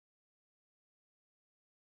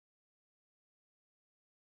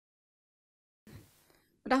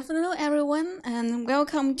Good afternoon, everyone, and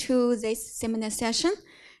welcome to this seminar session.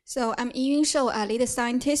 So I'm Yiyun Shou, a lead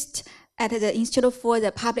scientist at the Institute for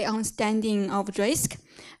the Public Understanding of Risk,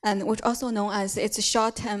 and which also known as its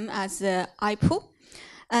short term as IPU.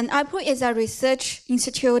 And IPU is a research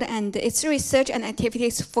institute, and its research and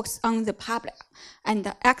activities focus on the public and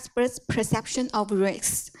the experts' perception of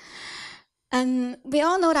risks. And we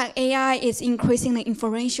all know that AI is increasingly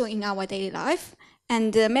influential in our daily life.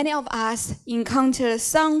 And many of us encounter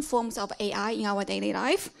some forms of AI in our daily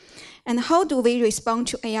life. And how do we respond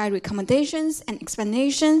to AI recommendations and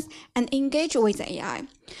explanations and engage with AI?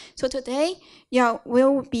 So today,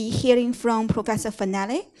 we'll be hearing from Professor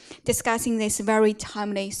Fanelli discussing this very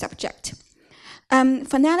timely subject.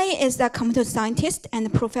 Fanelli is a computer scientist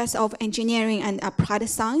and professor of engineering and applied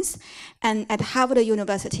science at Harvard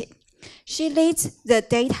University. She leads the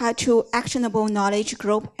Data to Actionable Knowledge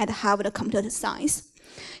group at Harvard Computer Science.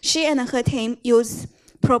 She and her team use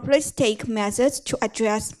probabilistic methods to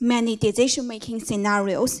address many decision-making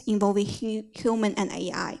scenarios involving human and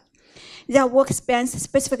AI. Their work spans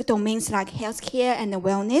specific domains like healthcare and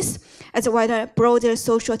wellness, as well as broader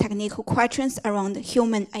social technical questions around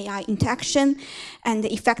human-AI interaction and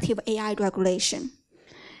effective AI regulation.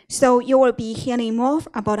 So you will be hearing more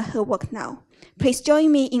about her work now. Please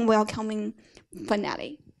join me in welcoming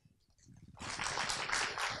Fanelli.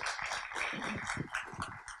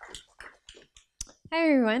 Hi,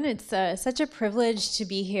 everyone. It's such a privilege to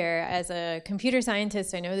be here as a computer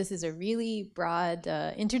scientist. I know this is a really broad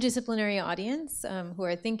interdisciplinary audience who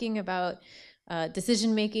are thinking about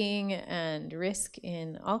decision-making and risk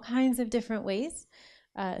in all kinds of different ways.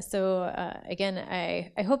 Again,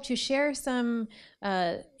 I hope to share some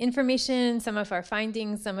information, some of our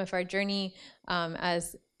findings, some of our journey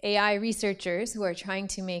as AI researchers who are trying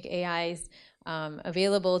to make AIs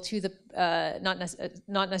available to the,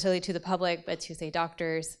 not necessarily to the public, but to, say,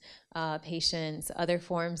 doctors, patients, other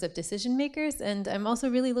forms of decision makers. And I'm also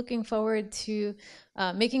really looking forward to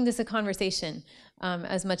making this a conversation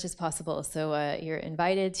as much as possible. So you're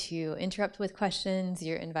invited to interrupt with questions.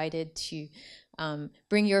 You're invited to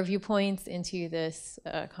bring your viewpoints into this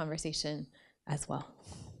conversation as well.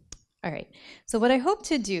 All right, so what I hope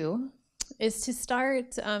to do is to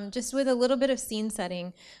start just with a little bit of scene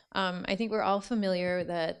setting. I think we're all familiar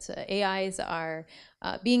that AIs are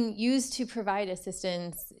being used to provide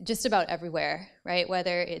assistance just about everywhere, right?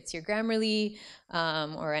 Whether it's your Grammarly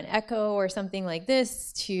or an Echo or something like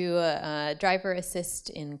this, to driver assist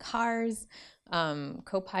in cars,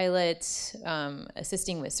 co-pilot,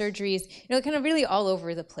 assisting with surgeries, kind of really all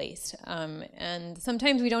over the place. And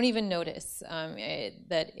sometimes we don't even notice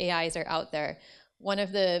that AIs are out there. One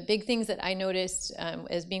of the big things that I noticed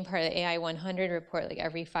as being part of the AI 100 report, like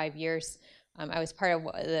every 5 years, I was part of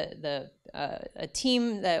a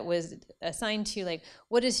team that was assigned to like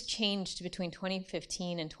what has changed between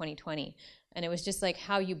 2015 and 2020, and it was just like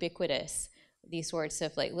how ubiquitous these sorts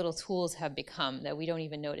of like little tools have become that we don't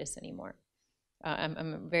even notice anymore.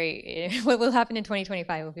 I'm very what will happen in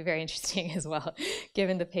 2025 will be very interesting as well,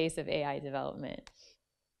 given the pace of AI development.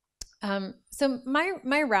 So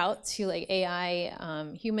my route to like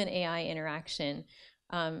AI, human AI interaction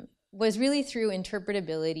was really through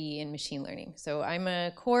interpretability in machine learning. So I'm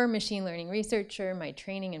a core machine learning researcher. My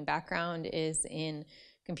training and background is in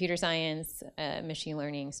computer science, machine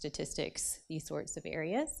learning, statistics, these sorts of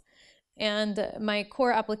areas. And my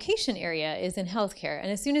core application area is in healthcare.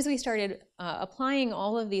 And as soon as we started applying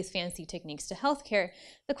all of these fancy techniques to healthcare,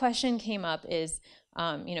 the question came up is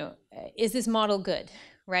this model good?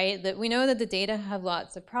 Right? That we know that the data have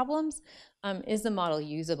lots of problems. Is the model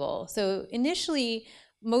usable? So initially,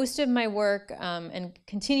 most of my work and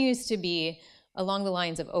continues to be along the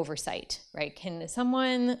lines of oversight, right? Can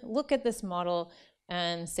someone look at this model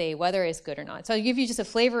and say whether it's good or not? So I'll give you just a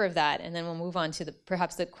flavor of that, and then we'll move on to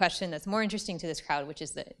perhaps the question that's more interesting to this crowd, which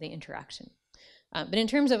is the interaction. But in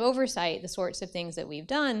terms of oversight, the sorts of things that we've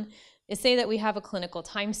done is say that we have a clinical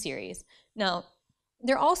time series. Now,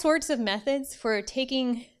 there are all sorts of methods for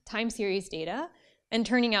taking time series data and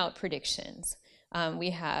turning out predictions. We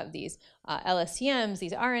have these LSTMs,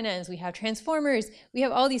 these RNNs, we have transformers, we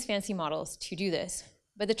have all these fancy models to do this.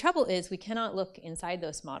 But the trouble is we cannot look inside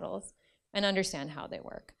those models and understand how they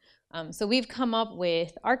work. So we've come up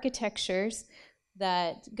with architectures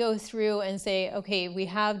that go through and say, okay, we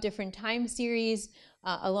have different time series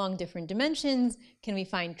along different dimensions. Can we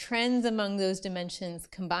find trends among those dimensions,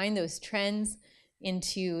 combine those trends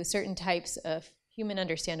into certain types of human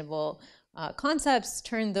understandable concepts,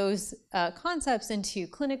 turn those concepts into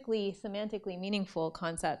clinically, semantically meaningful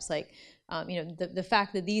concepts like the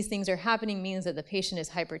fact that these things are happening means that the patient is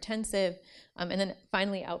hypertensive, and then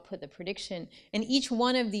finally output the prediction. And each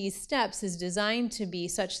one of these steps is designed to be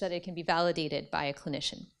such that it can be validated by a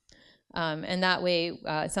clinician. And that way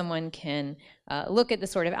someone can look at the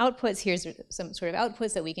sort of outputs. Here's some sort of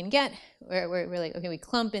outputs that we can get where we're like, okay, we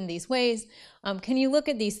clump in these ways. Can you look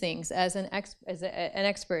at these things as an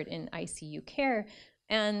expert in ICU care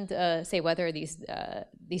and say whether these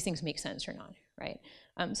things make sense or not, right?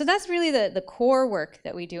 So that's really the core work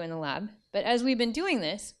that we do in the lab. But as we've been doing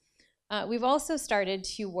this, we've also started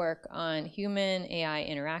to work on human-AI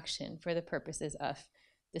interaction for the purposes of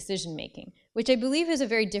decision making, which I believe is a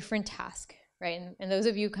very different task, right? And those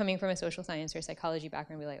of you coming from a social science or psychology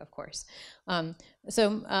background will be like, of course.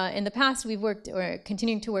 So in the past, we've worked or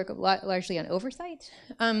continuing to work largely on oversight.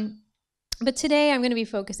 But today, I'm going to be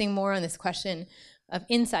focusing more on this question of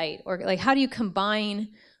insight, or like how do you combine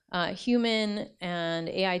human and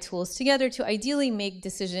AI tools together to ideally make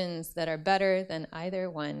decisions that are better than either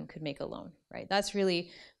one could make alone, right? That's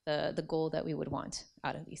really the goal that we would want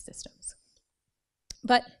out of these systems.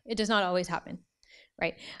 But it does not always happen,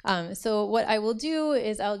 right? So what I will do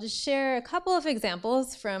is I'll just share a couple of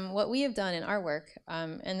examples from what we have done in our work,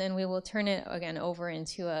 and then we will turn it again over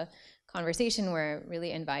into a conversation where I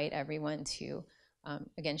really invite everyone to,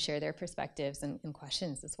 again, share their perspectives and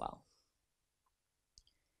questions as well.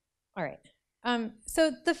 All right,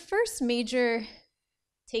 so the first major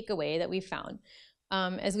takeaway that we found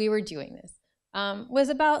as we were doing this was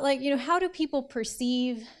about like, how do people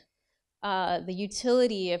perceive the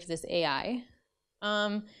utility of this AI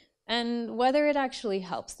and whether it actually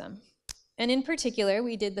helps them. And in particular,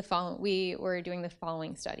 we were doing the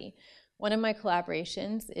following study. One of my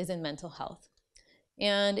collaborations is in mental health.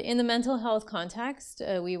 And in the mental health context,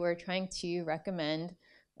 we were trying to recommend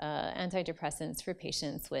antidepressants for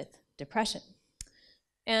patients with depression.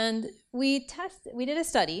 And we did a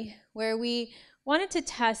study where we wanted to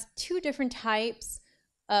test two different types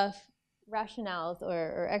of rationales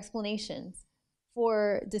or explanations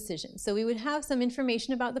for decisions. So we would have some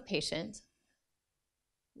information about the patient.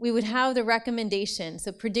 We would have the recommendation.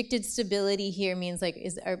 So predicted stability here means like,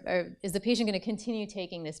 is the patient going to continue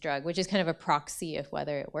taking this drug, which is kind of a proxy of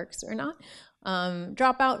whether it works or not.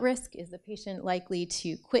 Dropout risk, is the patient likely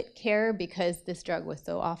to quit care because this drug was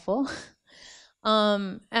so awful?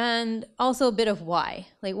 And also a bit of why.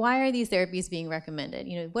 Like, why are these therapies being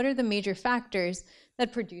recommended? What are the major factors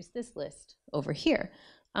that produce this list over here?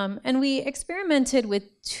 And we experimented with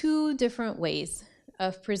two different ways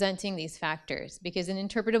of presenting these factors, because in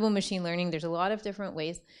interpretable machine learning, there's a lot of different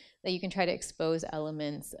ways that you can try to expose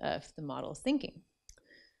elements of the model's thinking.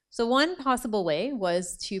 So one possible way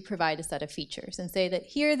was to provide a set of features and say that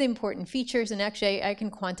here are the important features, and actually I can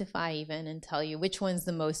quantify even and tell you which one's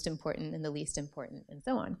the most important and the least important, and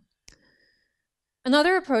so on.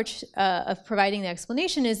 Another approach of providing the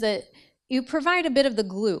explanation is that you provide a bit of the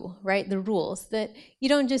glue, right? The rules, that you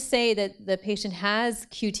don't just say that the patient has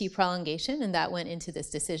QT prolongation and that went into this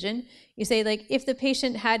decision. You say, like, if the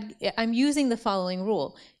patient had, I'm using the following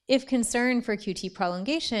rule. If concern for QT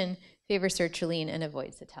prolongation, favor sertraline and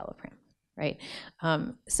avoid citalopram, right?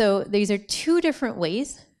 So these are two different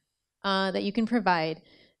ways that you can provide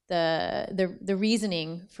the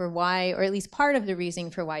reasoning for why, or at least part of the reasoning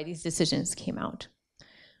for why these decisions came out.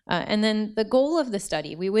 And then the goal of the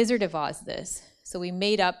study, we Wizard of Oz this. So we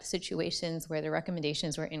made up situations where the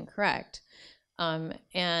recommendations were incorrect.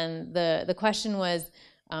 And the question was,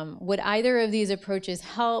 would either of these approaches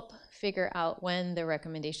help figure out when the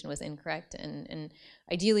recommendation was incorrect? And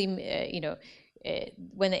ideally,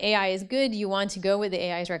 when the AI is good, you want to go with the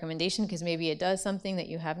AI's recommendation because maybe it does something that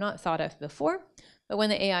you have not thought of before. But when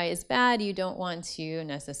the AI is bad, you don't want to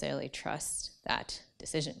necessarily trust that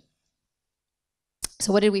decision.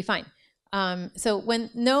 So what did we find? So when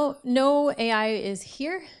no AI is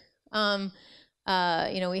here, we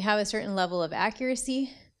have a certain level of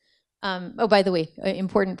accuracy. Oh, by the way,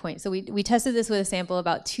 important point. So we tested this with a sample of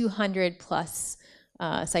about 200 plus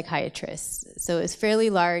psychiatrists. So it's a fairly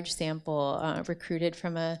large sample recruited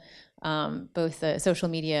from both social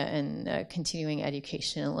media and continuing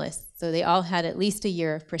educationalists. So they all had at least a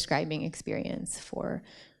year of prescribing experience for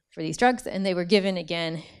these drugs, and they were given,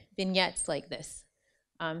 again, vignettes like this.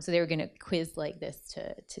 So they were going to quiz like this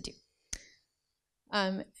to do.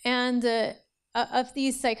 Of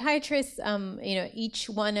these psychiatrists, each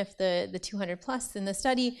one of the 200 plus in the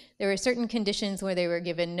study, there were certain conditions where they were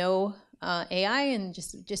given no AI and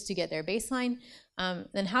just to get their baseline.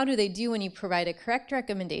 Then how do they do when you provide a correct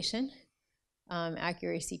recommendation?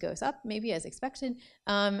 accuracy goes up, maybe as expected.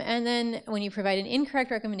 And then when you provide an incorrect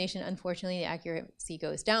recommendation, unfortunately, the accuracy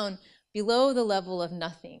goes down below the level of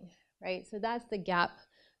nothing, right? So that's the gap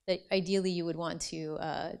that ideally you would want to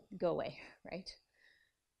go away, right?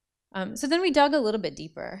 So then we dug a little bit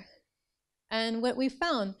deeper. And what we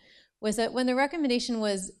found was that when the recommendation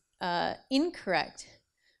was incorrect,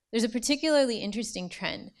 there's a particularly interesting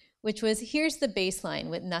trend, which was here's the baseline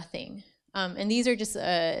with nothing. And these are just,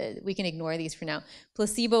 we can ignore these for now.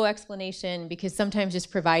 Placebo explanation, because sometimes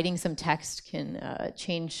just providing some text can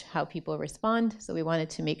change how people respond. So we wanted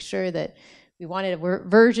to make sure that we wanted a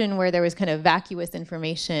version where there was kind of vacuous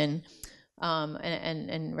information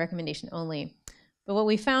and recommendation only. But what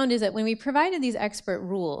we found is that when we provided these expert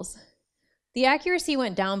rules, the accuracy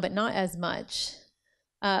went down, but not as much,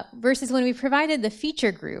 versus when we provided the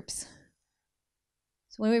feature groups.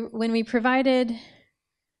 So when we provided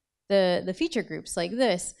the feature groups like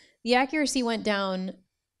this, the accuracy went down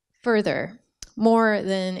further, more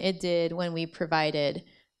than it did when we provided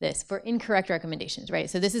this for incorrect recommendations, right?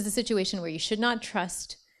 So this is a situation where you should not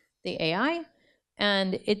trust the AI,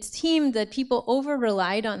 and it seemed that people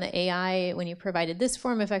over-relied on the AI when you provided this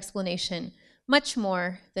form of explanation much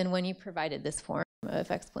more than when you provided this form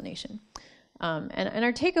of explanation. And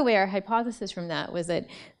our takeaway, our hypothesis from that was that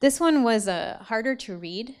this one was harder to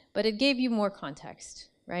read, but it gave you more context,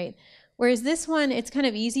 right? Whereas this one, it's kind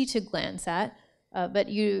of easy to glance at, but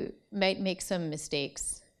you might make some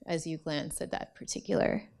mistakes as you glance at that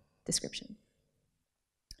particular description.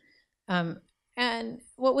 And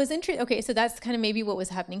what was interesting, okay, so that's kind of maybe what was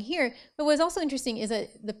happening here, but what was also interesting is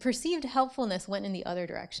that the perceived helpfulness went in the other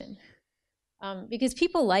direction. Because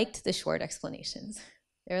people liked the short explanations.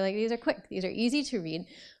 They were like, these are quick, these are easy to read,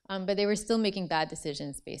 but they were still making bad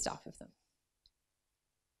decisions based off of them.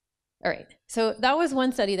 All right, so that was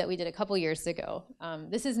one study that we did a couple years ago.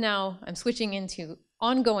 This is now, I'm switching into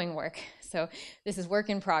ongoing work, so this is work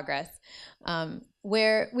in progress,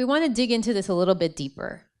 where we want to dig into this a little bit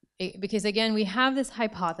deeper. Because again, we have this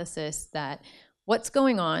hypothesis that what's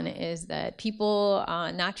going on is that people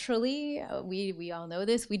naturally, we all know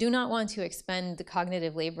this, we do not want to expend the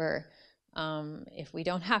cognitive labor if we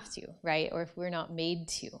don't have to, right? Or if we're not made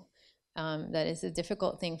to. That is a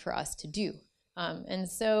difficult thing for us to do. And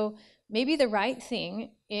so maybe the right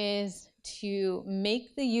thing is to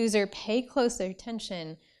make the user pay closer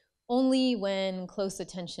attention only when close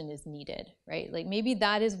attention is needed, right? Like maybe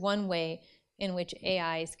that is one way in which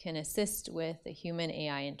AIs can assist with the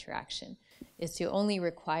human-AI interaction, is to only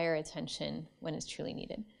require attention when it's truly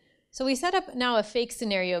needed. So we set up now a fake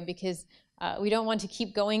scenario because we don't want to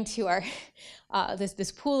keep going to our,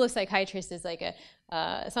 this pool of psychiatrists is like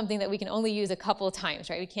something that we can only use a couple of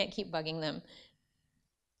times, right? We can't keep bugging them.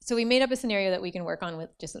 So we made up a scenario that we can work on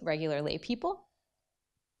with just regular lay people.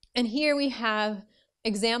 And here we have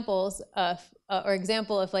examples of,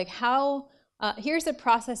 like how, here's the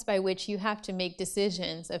process by which you have to make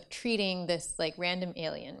decisions of treating this like random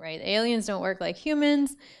alien, right? Aliens don't work like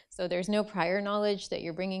humans, so there's no prior knowledge that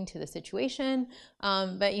you're bringing to the situation.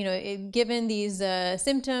 But you know, given these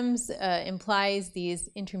symptoms, implies these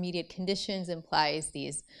intermediate conditions, implies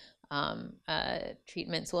these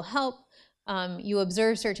treatments will help. You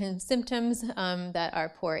observe certain symptoms that our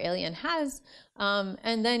poor alien has,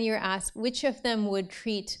 and then you're asked which of them would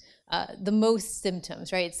treat the most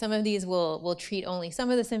symptoms, right? Some of these will treat only some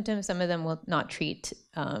of the symptoms, some of them will not treat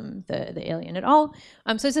the alien at all.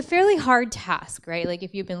 So it's a fairly hard task, right? Like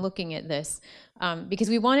if you've been looking at this, because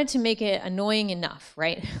we wanted to make it annoying enough,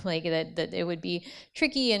 right? Like that it would be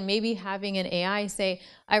tricky, and maybe having an AI say,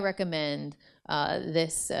 I recommend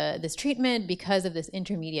this treatment because of this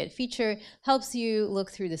intermediate feature helps you look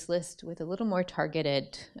through this list with a little more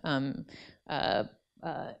targeted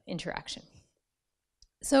interaction.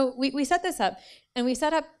 So we set this up, and we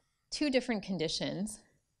set up two different conditions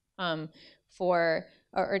or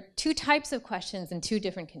two types of questions and two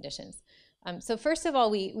different conditions. So first of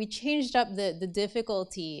all, we changed up the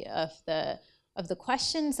difficulty of the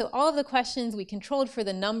question. So all of the questions we controlled for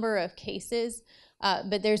the number of cases,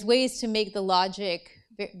 but there's ways to make the logic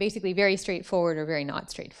basically very straightforward or very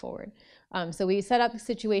not straightforward. So we set up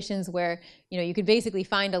situations where you could basically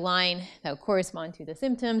find a line that would correspond to the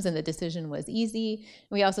symptoms and the decision was easy.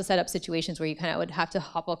 We also set up situations where you kind of would have to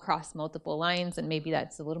hop across multiple lines, and maybe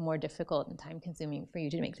that's a little more difficult and time consuming for you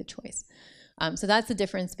to make the choice. So that's the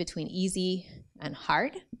difference between easy and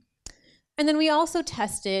hard. And then we also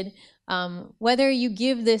tested whether you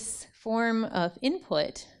give this form of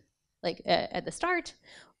input like at the start,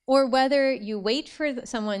 or whether you wait for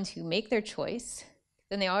someone to make their choice,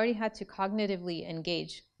 then they already had to cognitively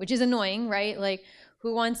engage, which is annoying, right? Like,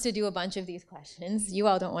 who wants to do a bunch of these questions? You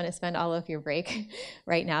all don't want to spend all of your break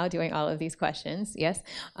right now doing all of these questions, yes?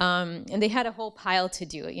 And they had a whole pile to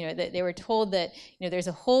do. They were told that there's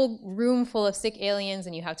a whole room full of sick aliens,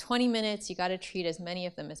 and you have 20 minutes. You got to treat as many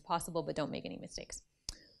of them as possible, but don't make any mistakes.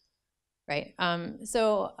 Right.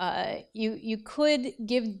 So you could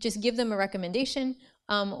just give them a recommendation,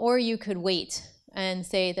 or you could wait and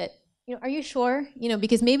say that, are you sure?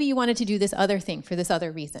 Because maybe you wanted to do this other thing for this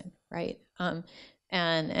other reason, right?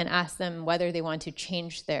 And ask them whether they want to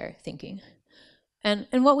change their thinking.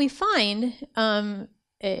 And what we find,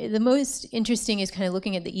 the most interesting is kind of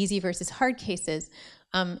looking at the easy versus hard cases.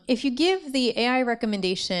 If you give the AI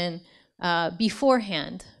recommendation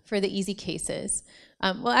beforehand for the easy cases,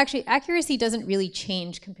 well, actually, accuracy doesn't really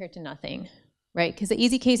change compared to nothing, right? Because the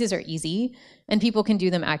easy cases are easy, and people can do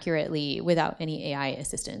them accurately without any AI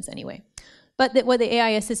assistance anyway. But what the AI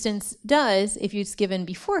assistance does, if it's given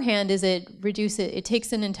beforehand, is it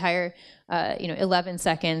takes an entire 11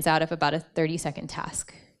 seconds out of about a 30-second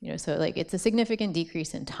task. So like it's a significant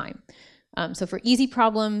decrease in time. So for easy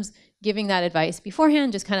problems, giving that advice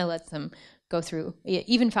beforehand just kind of lets them go through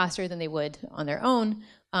even faster than they would on their own.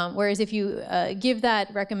 Whereas if you give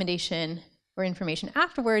that recommendation or information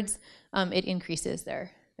afterwards, it increases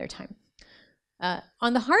their time.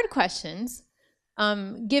 On the hard questions,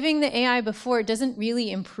 giving the AI before doesn't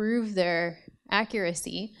really improve their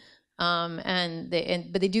accuracy, but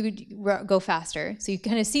they do go faster. So you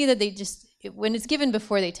kind of see that they just, when it's given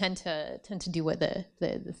before, they tend to do what the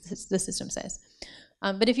system says.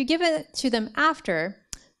 But if you give it to them after,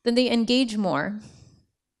 then they engage more.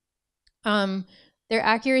 Their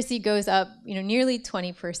accuracy goes up, nearly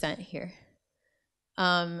 20% here.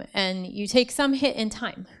 And you take some hit in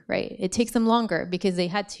time, right? It takes them longer because they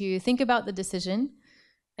had to think about the decision,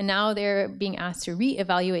 and now they're being asked to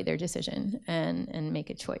reevaluate their decision and make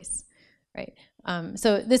a choice, right?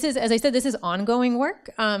 So this is, as I said, this is ongoing work.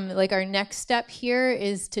 Like our next step here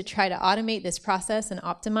is to try to automate this process and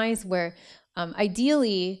optimize where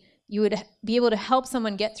ideally you would be able to help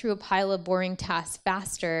someone get through a pile of boring tasks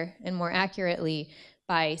faster and more accurately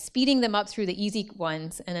by speeding them up through the easy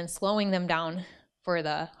ones and then slowing them down for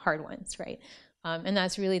the hard ones, right? And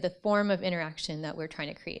that's really the form of interaction that we're trying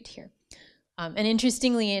to create here. And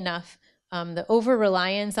interestingly enough, the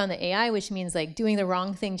over-reliance on the AI, which means like doing the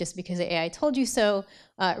wrong thing just because the AI told you so,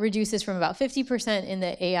 reduces from about 50% in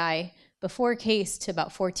the AI before case to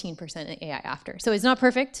about 14% in AI after. So it's not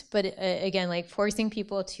perfect, but again, like forcing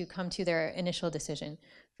people to come to their initial decision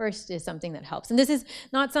first is something that helps. And this is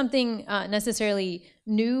not something necessarily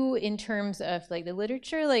new in terms of like the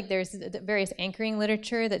literature. Like there's various anchoring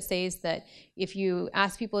literature that says that if you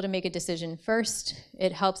ask people to make a decision first,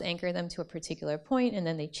 it helps anchor them to a particular point, and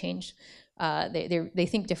then they change. They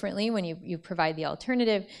think differently when you provide the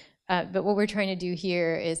alternative. But what we're trying to do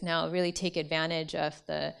here is now really take advantage of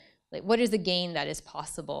what is the gain that is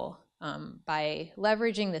possible by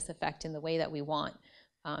leveraging this effect in the way that we want,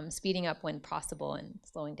 speeding up when possible and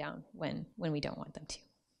slowing down when we don't want them to.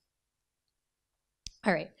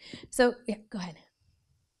 All right, so yeah, go ahead.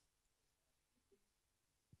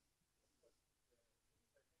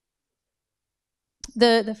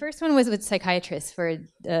 The first one was with psychiatrists for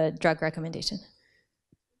drug recommendation.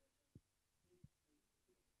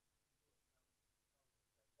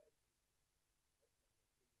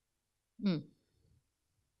 Mm.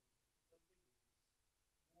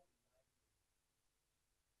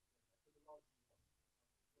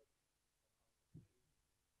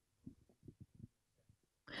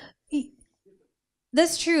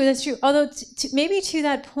 That's true. That's true. Although maybe to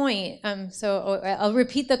that point, so I'll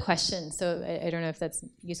repeat the question. So I don't know if that's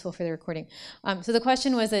useful for the recording. So the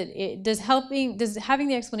question was that does having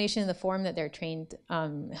the explanation in the form that they're trained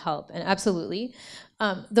help? And absolutely.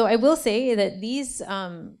 Though I will say that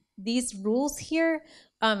these rules here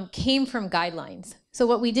came from guidelines. So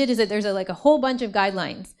what we did is that there's a whole bunch of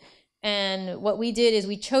guidelines. And what we did is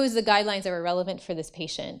we chose the guidelines that were relevant for this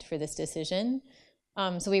patient, for this decision.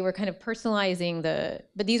 So we were kind of personalizing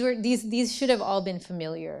but these should have all been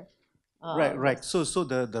familiar. Right. So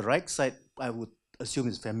the right side, I would assume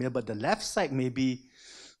is familiar, but the left side maybe,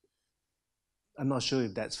 I'm not sure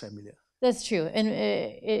if that's familiar. That's true. And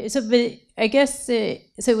but I guess, so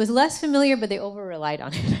it was less familiar, but they over-relied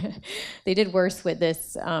on it. They did worse with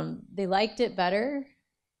this. They liked it better,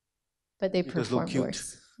 but they performed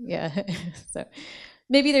worse. Yeah. So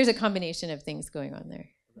maybe there's a combination of things going on there.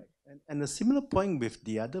 And a similar point with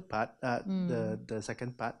the other part, the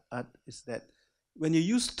second part is that when you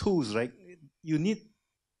use tools, right, you need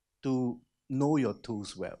to know your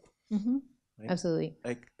tools well. Mm-hmm. Right? Absolutely.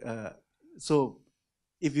 So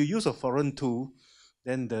if you use a foreign tool,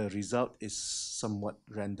 then the result is somewhat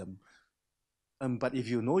random. But if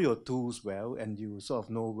you know your tools well and you sort of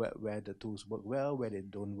know where the tools work well, where they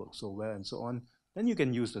don't work so well, and so on, then you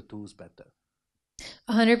can use the tools better.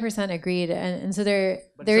 100% agreed. And so there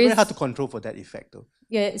But there it's is very hard to control for that effect, though.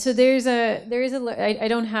 Yeah, so I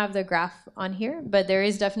don't have the graph on here, but there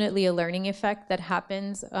is definitely a learning effect that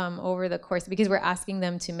happens over the course, because we're asking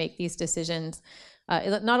them to make these decisions,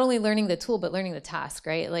 not only learning the tool, but learning the task,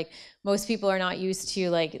 right? Like most people are not used to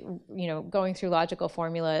going through logical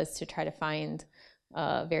formulas to try to find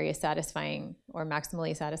various satisfying or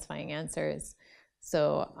maximally satisfying answers.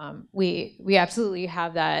 So we absolutely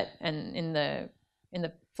have that, and in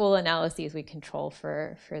the full analyses we control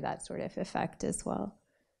for that sort of effect as well.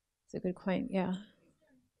 It's a good point, yeah.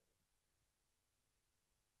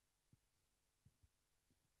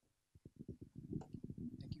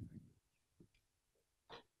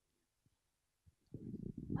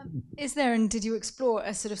 Is there, and did you explore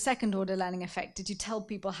a sort of second order learning effect? Did you tell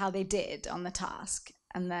people how they did on the task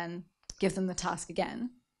and then give them the task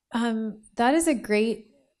again? That's a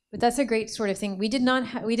great sort of thing. We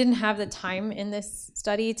didn't have the time in this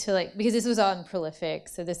study to because this was on prolific,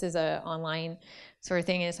 so this is a online sort of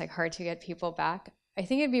thing, and it's hard to get people back. I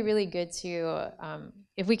think it'd be really good to,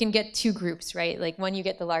 if we can get two groups, right? Like one, you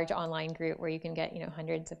get the large online group where you can get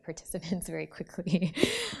hundreds of participants very quickly,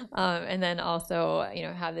 and then also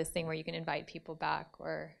have this thing where you can invite people back,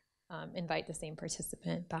 or invite the same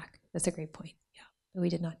participant back. That's a great point. Yeah, but we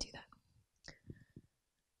did not do that.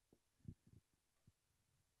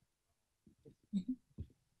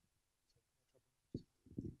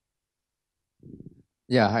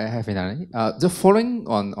 Yeah, hi, Finale. Just following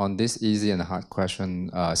on this easy and hard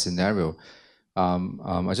question scenario,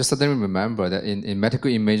 I just suddenly remember that in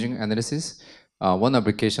medical imaging analysis, one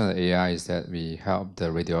application of AI is that we help the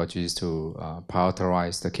radiologists to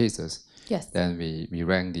prioritize the cases. Yes. Then we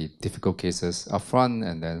rank the difficult cases up front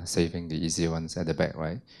and then saving the easier ones at the back,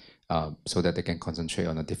 right? So that they can concentrate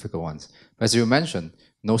on the difficult ones. But as you mentioned,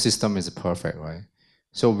 no system is perfect, right?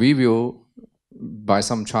 So we will, by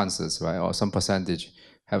some chances, right, or some percentage,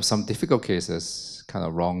 have some difficult cases kind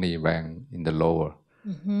of wrongly ranked in the lower.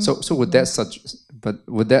 Mm-hmm. So would that,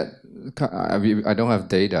 I don't have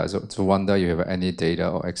data, so wonder you have any data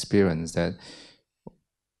or experience that,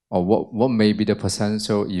 or what may be the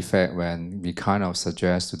potential effect when we kind of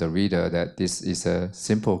suggest to the reader that this is a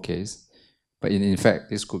simple case, but in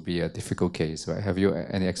fact, this could be a difficult case, right? Have you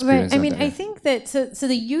any experience? Right. I mean, I think that, so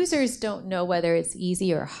the users don't know whether it's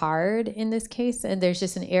easy or hard in this case, and there's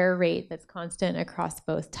just an error rate that's constant across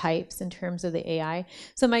both types in terms of the AI.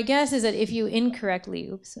 So my guess is that if you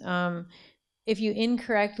incorrectly,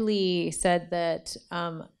 said that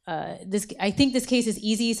I think this case is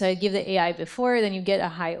easy, so I give the AI before, then you get a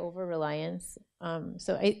high over-reliance.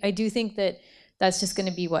 So I do think that that's just going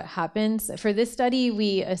to be what happens. For this study,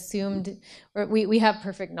 we assumed, or we have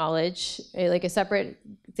perfect knowledge. Like a separate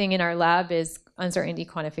thing in our lab is uncertainty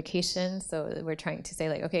quantification. So we're trying to say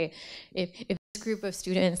okay, if this group of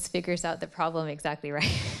students figures out the problem exactly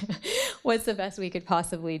right, what's the best we could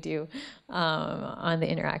possibly do on the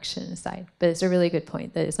interaction side? But it's a really good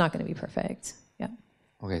point that it's not going to be perfect. Yeah.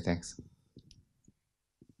 Okay, thanks.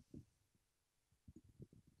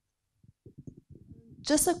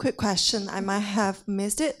 Just a quick question, I might have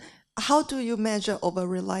missed it. How do you measure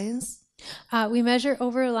over-reliance? We measure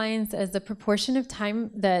over-reliance as the proportion of time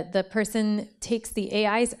that the person takes the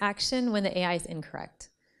AI's action when the AI is incorrect.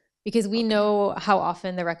 Because we know how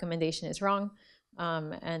often the recommendation is wrong,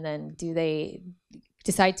 and then do they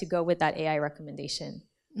decide to go with that AI recommendation.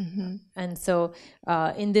 Mm-hmm. And so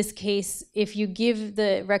in this case, if you give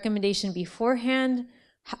the recommendation beforehand,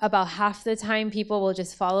 about half the time people will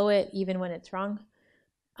just follow it even when it's wrong.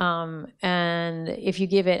 And if you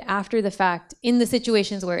give it after the fact, in the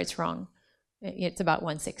situations where it's wrong, it's about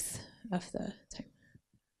 1/6 of the time.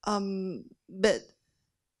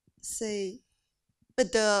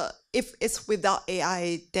 If it's without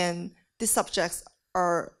AI, then the subjects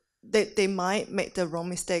they might make the wrong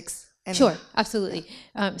mistakes. Sure, absolutely.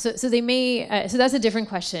 So they may. So that's a different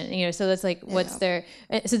question. So that's what's their.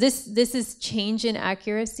 So this is change in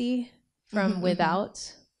accuracy from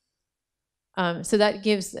without. So that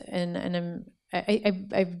gives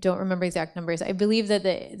I don't remember exact numbers. I believe that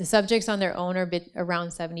the subjects on their own are around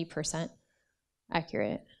 70%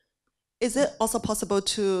 accurate. Is it also possible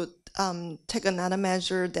to take another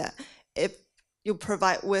measure that if you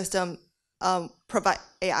provide wisdom, provide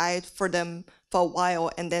AI for them for a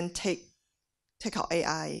while and then take out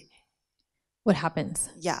AI? What happens?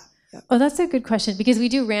 Yeah. Oh, that's a good question, because we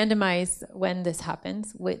do randomize when this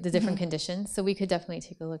happens with the different conditions. So we could definitely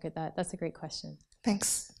take a look at that. That's a great question.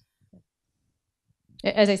 Thanks.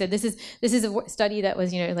 As I said, this is a study that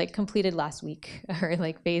was, like completed last week or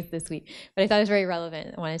like phased this week, but I thought it was very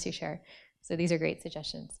relevant. I wanted to share. So these are great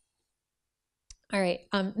suggestions. All right.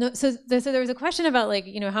 So there was a question about like,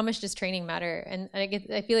 how much does training matter? And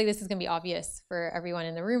I feel like this is going to be obvious for everyone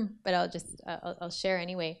in the room, but I'll share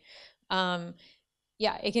anyway.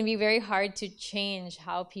 Yeah, it can be very hard to change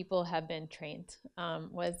how people have been trained,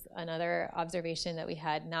 was another observation that we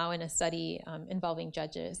had now in a study involving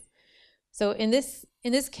judges. So in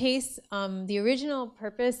this case, the original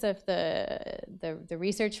purpose of the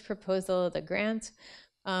research proposal, the grant,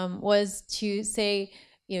 was to say,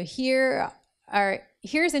 here's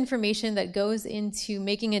information that goes into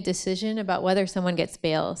making a decision about whether someone gets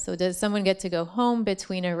bail. So does someone get to go home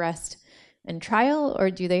between arrest and trial, or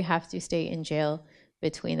do they have to stay in jail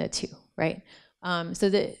between the two, right?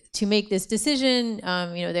 To make this decision,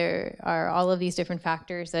 there are all of these different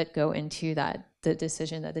factors that go into the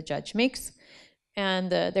decision that the judge makes.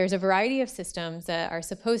 And there's a variety of systems that are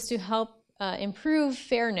supposed to help improve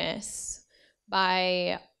fairness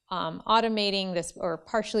by automating this or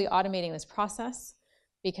partially automating this process,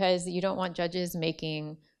 because you don't want judges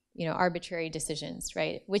making, arbitrary decisions,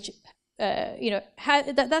 right? Which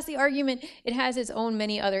that's the argument. It has its own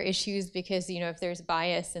many other issues because, if there's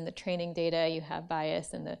bias in the training data, you have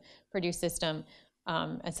bias in the produced system,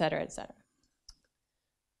 et cetera, et cetera.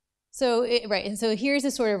 So, and so here's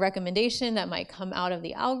a sort of recommendation that might come out of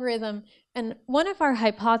the algorithm. And one of our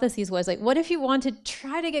hypotheses was, like, what if you want to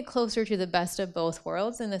try to get closer to the best of both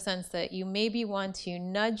worlds, in the sense that you maybe want to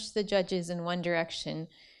nudge the judges in one direction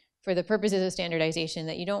for the purposes of standardization,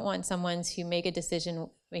 that you don't want someone to make a decision,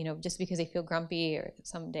 just because they feel grumpy or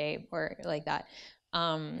someday or like that.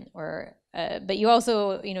 But you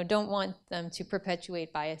also, don't want them to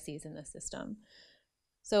perpetuate biases in the system.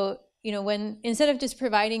 So, when instead of just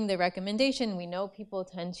providing the recommendation, we know people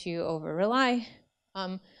tend to over-rely.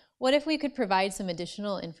 What if we could provide some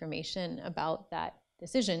additional information about that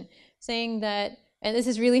decision, saying that, and this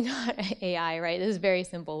is really not AI, right? This is very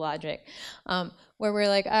simple logic, where we're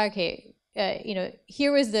like, okay,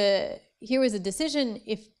 here was the decision.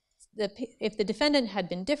 If the defendant had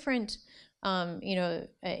been different,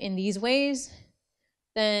 in these ways,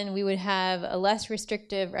 then we would have a less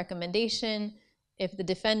restrictive recommendation. If the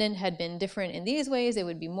defendant had been different in these ways, it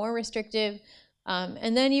would be more restrictive.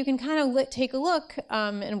 And then you can kind of take a look,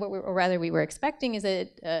 and or rather we were expecting is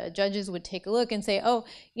that judges would take a look and say, oh,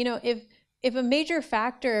 if a major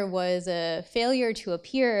factor was a failure to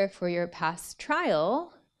appear for your past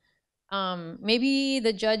trial, maybe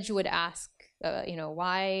the judge would ask,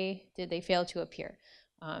 why did they fail to appear?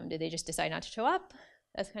 Did they just decide not to show up?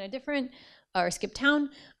 That's kind of different. Or skip town,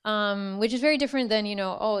 which is very different than,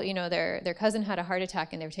 their cousin had a heart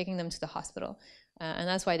attack and they were taking them to the hospital. And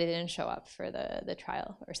that's why they didn't show up for the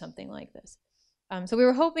trial or something like this. So we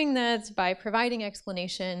were hoping that by providing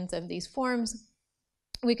explanations of these forms,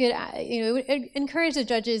 we could encourage the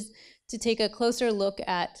judges to take a closer look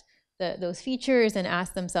at those features and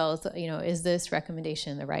ask themselves, is this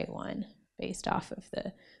recommendation the right one based off of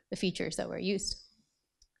the features that were used?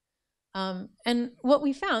 And what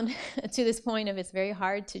we found to this point of it's very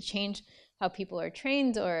hard to change how people are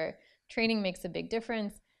trained, or training makes a big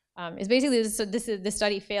difference, is basically this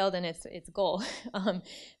study failed in its goal.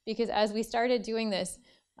 Because as we started doing this,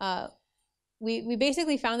 we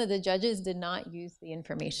basically found that the judges did not use the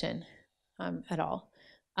information at all.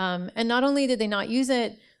 And not only did they not use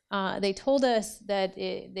it, they told us that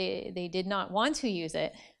they did not want to use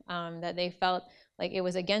it, that they felt like it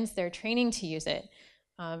was against their training to use it.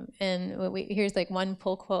 And here's like one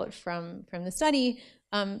pull quote from the study,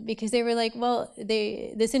 because they were like, well,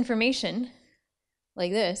 this information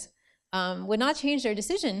like this would not change their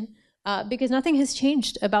decision because nothing has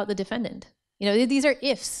changed about the defendant. These are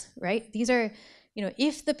ifs, right? These are,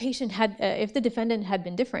 if the defendant had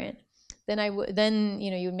been different, then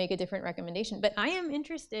you would make a different recommendation. But I am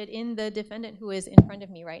interested in the defendant who is in front of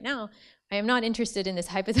me right now. I am not interested in this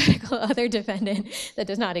hypothetical other defendant that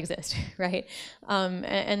does not exist, right?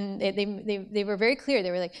 And they were very clear.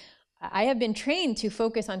 They were like, I have been trained to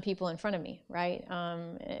focus on people in front of me, right?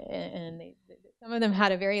 And some of them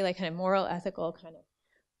had a very kind of moral, ethical kind of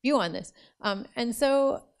view on this. And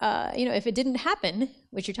so, if it didn't happen,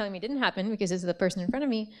 which you're telling me didn't happen because this is the person in front of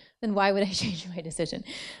me, then why would I change my decision?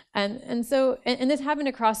 And so this happened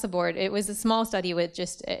across the board. It was a small study with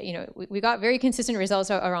just, we got very consistent results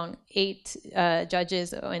around 8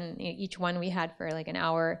 judges, and each one we had for like an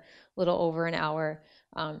hour, a little over an hour,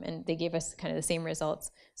 and they gave us kind of the same results.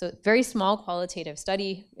 So very small qualitative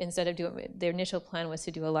study. Instead of their initial plan was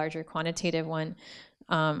to do a larger quantitative one.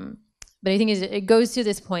 But I think it goes to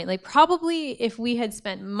this point, like probably if we had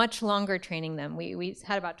spent much longer training them, we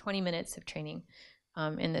had about 20 minutes of training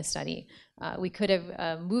in this study, we could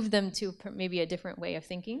have moved them to maybe a different way of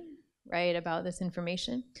thinking, right, about this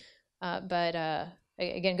information. But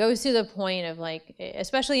again, goes to the point of like,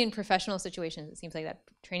 especially in professional situations, it seems like that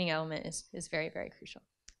training element is very, very crucial.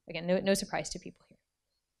 Again, no surprise to people here.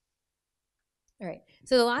 All right,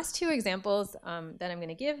 so the last two examples that I'm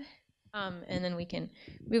gonna give, and then we can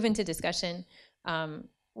move into discussion.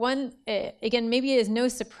 One, again, maybe it is no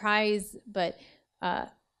surprise, but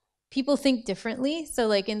people think differently. So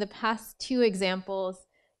like in the past two examples,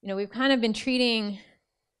 we've kind of been treating,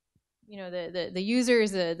 the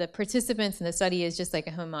users, the participants in the study is just like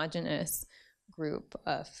a homogeneous group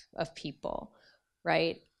of people,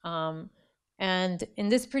 right? And in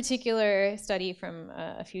this particular study from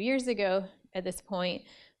a few years ago, at this point,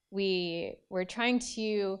 we were trying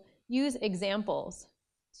to use examples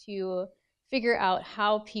to figure out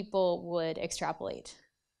how people would extrapolate.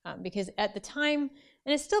 Because at the time,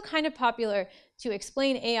 and it's still kind of popular to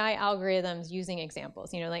explain AI algorithms using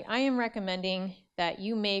examples. Like I am recommending that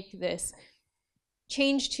you make this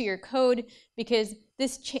change to your code because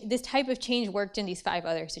this type of change worked in these 5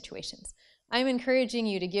 other situations. I'm encouraging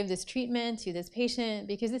you to give this treatment to this patient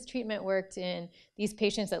because this treatment worked in these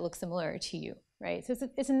patients that look similar to you, right? So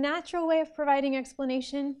it's a natural way of providing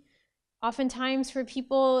explanation. Oftentimes for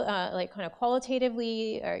people, like kind of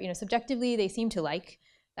qualitatively or subjectively, they seem to like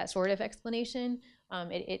that sort of explanation.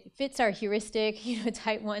 It fits our heuristic,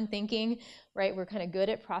 type 1 thinking, right? We're kind of good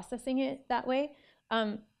at processing it that way.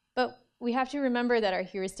 But we have to remember that our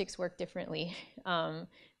heuristics work differently,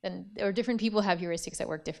 or different people have heuristics that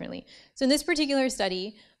work differently. So in this particular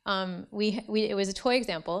study, it was a toy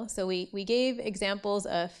example. So we gave examples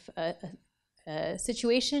of a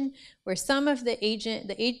situation where some of there's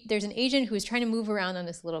an agent who is trying to move around on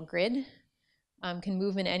this little grid, can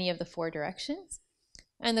move in any of the 4 directions.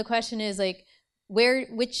 And the question is like,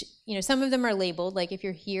 some of them are labeled, like if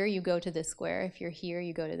you're here, you go to this square. If you're here,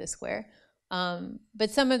 you go to this square.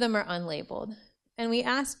 But some of them are unlabeled. And we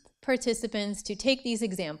asked participants to take these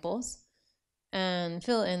examples and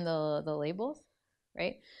fill in the labels,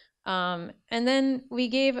 right? And then we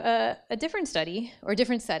gave a different study, or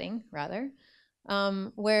different setting, rather,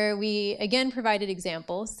 where we, again, provided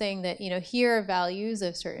examples saying that, here are values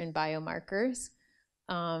of certain biomarkers,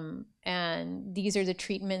 and these are the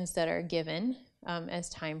treatments that are given as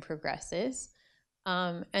time progresses.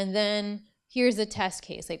 And then here's a test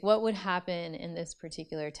case, like what would happen in this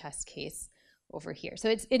particular test case over here. So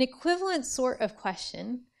it's an equivalent sort of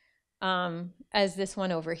question as this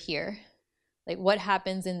one over here. Like what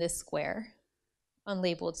happens in this square,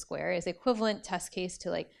 unlabeled square, is equivalent test case to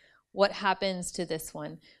like what happens to this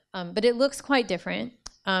one. But it looks quite different.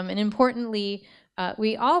 And importantly,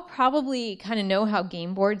 we all probably kind of know how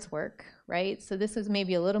game boards work, right? So this is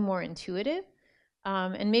maybe a little more intuitive.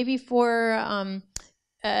 And maybe for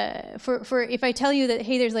if I tell you that,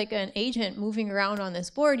 hey, there's like an agent moving around on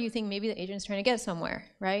this board, you think maybe the agent's trying to get somewhere,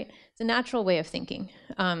 right? It's a natural way of thinking.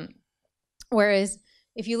 Whereas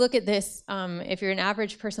if you look at this, if you're an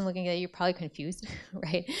average person looking at it, you're probably confused,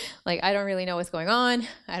 right? Like, I don't really know what's going on.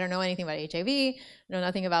 I don't know anything about HIV. I know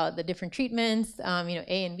nothing about the different treatments,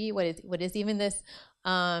 A and B, what is even this?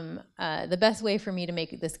 The best way for me to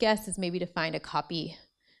make this guess is maybe to find a copy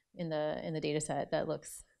in the data set that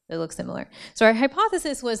looks similar. So our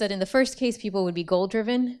hypothesis was that in the first case, people would be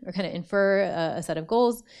goal-driven or kind of infer a set of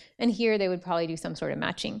goals, and here they would probably do some sort of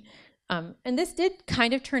matching. And this did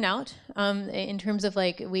kind of turn out in terms of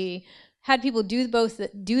like we had people do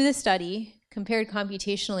the study, compared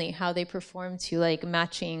computationally how they performed to like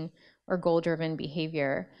matching or goal-driven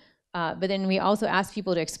behavior. But then we also asked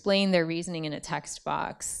people to explain their reasoning in a text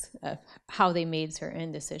box of how they made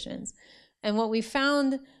certain decisions. And what we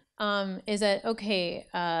found is that, okay,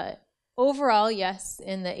 overall, yes,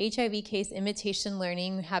 in the HIV case, imitation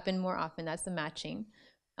learning happened more often. That's the matching.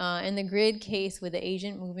 In the grid case with the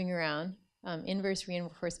agent moving around, inverse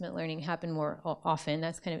reinforcement learning happened more often.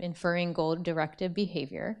 That's kind of inferring goal-directed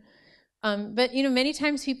behavior. But many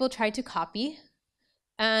times people try to copy.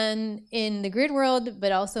 And in the grid world,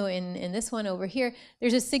 but also in this one over here,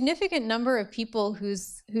 there's a significant number of people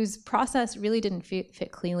whose process really didn't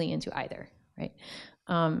fit cleanly into either, right?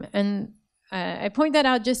 And I point that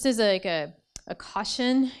out just as like a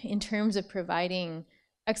caution in terms of providing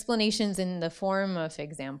explanations in the form of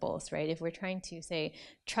examples, right? If we're trying to say,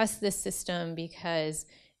 trust this system because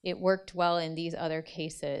it worked well in these other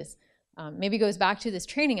cases, maybe goes back to this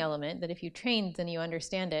training element that if you trained, then you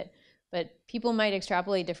understand it. But people might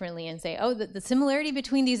extrapolate differently and say, oh, the similarity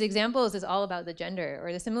between these examples is all about the gender,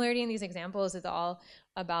 or the similarity in these examples is all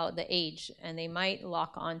about the age, and they might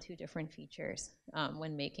lock onto different features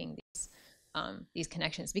when making these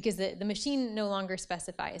connections, because the machine no longer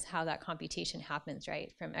specifies how that computation happens,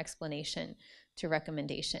 right, from explanation to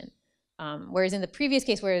recommendation. Whereas in the previous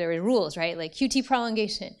case where there were rules, right, like QT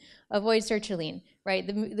prolongation, avoid sertraline, right,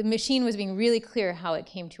 the machine was being really clear how it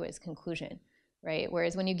came to its conclusion, right?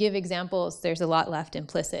 Whereas when you give examples, there's a lot left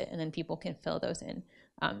implicit, and then people can fill those in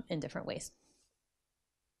different ways.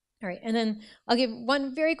 All right, and then I'll give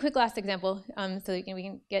one very quick last example so we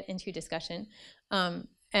can get into discussion.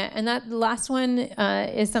 And that last one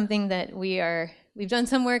is something that we've done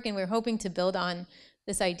some work, and we're hoping to build on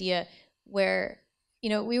this idea where,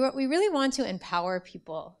 we really want to empower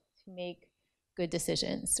people to make good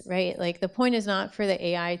decisions, right? Like, the point is not for the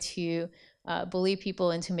AI to bully people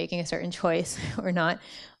into making a certain choice or not,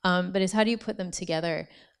 but it's how do you put them together.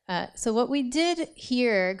 So what we did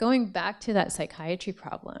here, going back to that psychiatry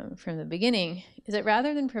problem from the beginning, is that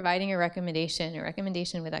rather than providing a recommendation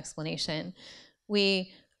with explanation,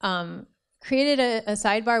 we created a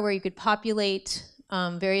sidebar where you could populate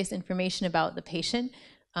various information about the patient,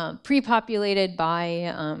 pre-populated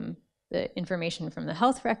by the information from the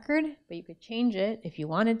health record, but you could change it if you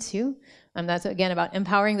wanted to. That's, again, about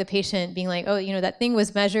empowering the patient, being like, oh, that thing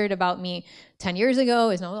was measured about me 10 years ago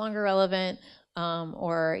is no longer relevant.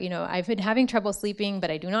 Or, I've been having trouble sleeping,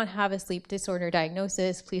 but I do not have a sleep disorder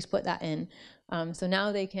diagnosis. Please put that in. So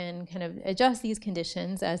now they can kind of adjust these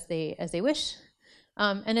conditions as they wish.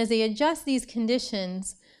 And as they adjust these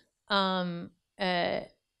conditions,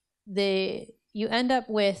 you end up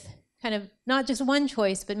with kind of not just one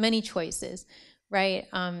choice, but many choices, right?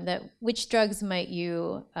 That which drugs might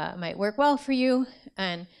work well for you,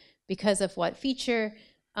 and because of what feature,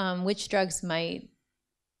 which drugs might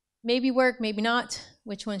maybe work, maybe not,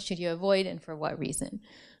 which ones should you avoid, and for what reason.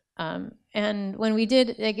 And when we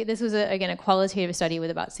did, this was, again, a qualitative study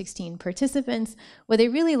with about 16 participants. What they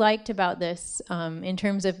really liked about this, in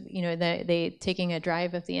terms of, they taking a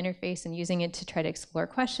drive of the interface and using it to try to explore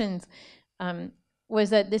questions, was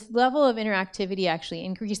that this level of interactivity actually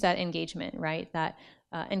increased that engagement, right? That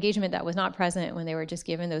engagement that was not present when they were just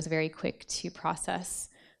given those very quick to process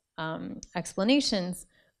explanations.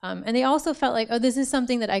 And they also felt like, oh, this is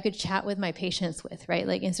something that I could chat with my patients with, right?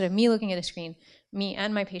 Like, instead of me looking at a screen, me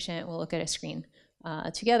and my patient will look at a screen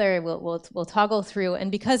together. We'll toggle through, and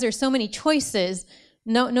because there's so many choices,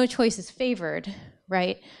 no choice is favored,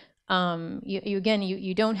 right?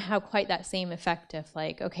 You don't have quite that same effect of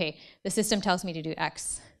like, okay, the system tells me to do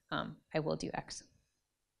X, I will do X.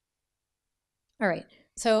 All right.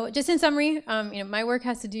 So just in summary, my work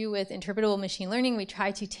has to do with interpretable machine learning. We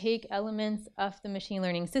try to take elements of the machine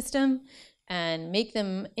learning system and make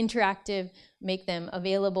them interactive, make them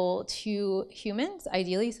available to humans,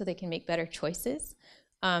 ideally, so they can make better choices.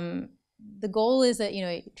 The goal is that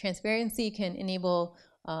transparency can enable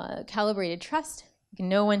calibrated trust. You can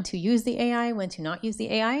know when to use the AI, when to not use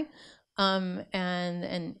the AI,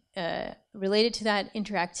 and related to that,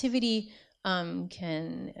 interactivity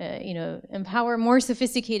can empower more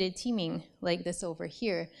sophisticated teaming like this over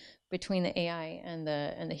here between the AI and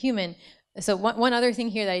the human. So one other thing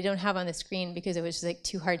here that I don't have on the screen because it was just like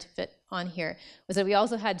too hard to fit on here was that we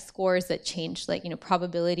also had scores that changed, like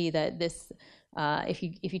probability that this if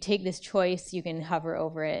you take this choice, you can hover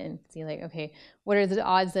over it and see like, okay, what are the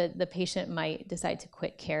odds that the patient might decide to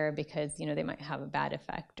quit care because they might have a bad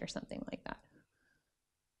effect or something like that.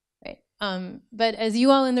 But as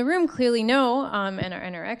you all in the room clearly know,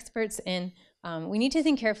 and are experts in, we need to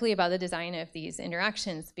think carefully about the design of these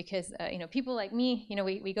interactions because people like me,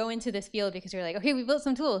 we go into this field because we're like, okay, we built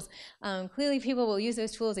some tools. Clearly, people will use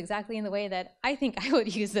those tools exactly in the way that I think I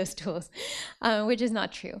would use those tools, which is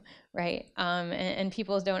not true, right? And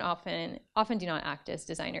people don't often do not act as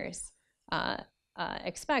designers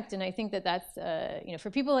expect. And I think that's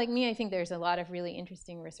for people like me, I think there's a lot of really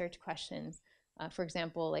interesting research questions. For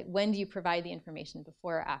example, like when do you provide the information,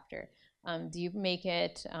 before or after? Do you make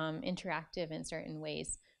it interactive in certain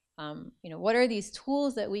ways? What are these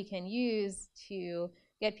tools that we can use to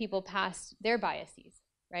get people past their biases,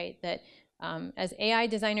 right? That as AI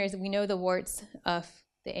designers, we know the warts of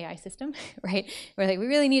the AI system, right? We're like, we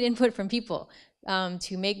really need input from people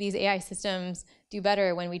to make these AI systems do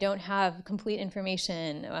better when we don't have complete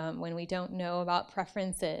information, when we don't know about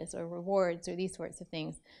preferences or rewards or these sorts of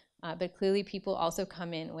things. But clearly people also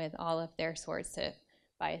come in with all of their sorts of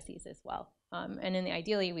biases as well. And then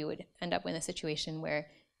ideally we would end up in a situation where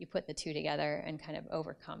you put the two together and kind of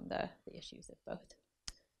overcome the issues of both.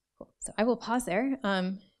 Cool. So I will pause there.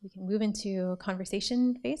 We can move into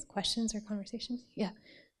conversation phase, questions or conversations. Yeah.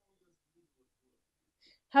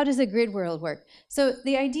 How does the grid world work? So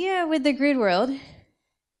the idea with the grid world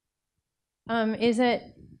is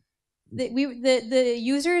that the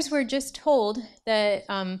users were just told that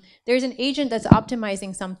there's an agent that's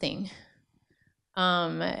optimizing something.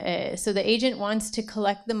 So the agent wants to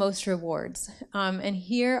collect the most rewards. And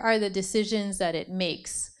here are the decisions that it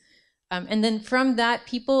makes. And then from that,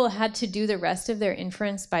 people had to do the rest of their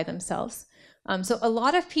inference by themselves. So a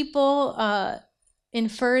lot of people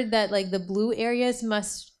inferred that like the blue areas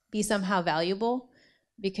must be somehow valuable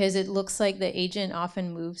because it looks like the agent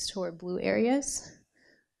often moves toward blue areas.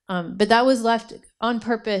 But that was left on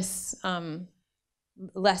purpose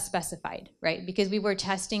less specified, right? Because we were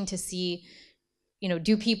testing to see,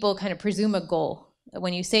 do people kind of presume a goal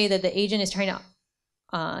when you say that the agent is trying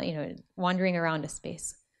to, wandering around a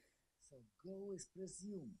space. So goal is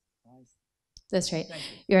presumed. That's right.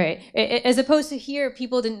 You're right. As opposed to here,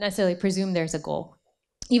 people didn't necessarily presume there's a goal.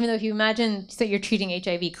 Even though if you imagine that you're treating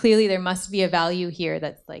HIV, clearly there must be a value here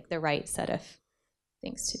that's like the right set of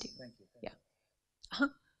things to do. Thank you. Yeah. Uh-huh.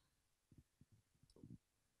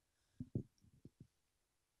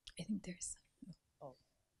 I think there's.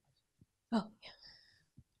 Oh, yeah.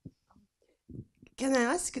 Can I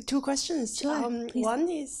ask two questions? Sure, one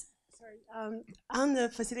is on the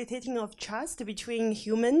facilitating of trust between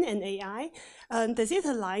human and AI. Does it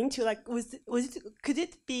align to like could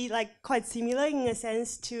it be like quite similar in a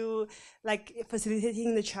sense to like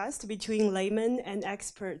facilitating the trust between laymen and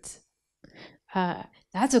experts?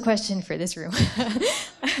 That's a question for this room.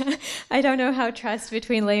 I don't know how trust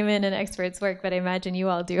between laymen and experts work, but I imagine you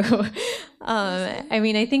all do. I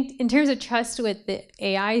mean, I think in terms of trust with the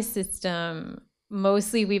AI system,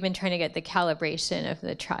 mostly we've been trying to get the calibration of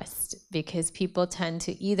the trust because people tend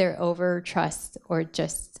to either over trust or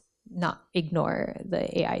just not ignore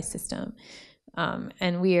the AI system.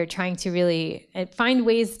 And we are trying to really find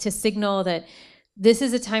ways to signal that this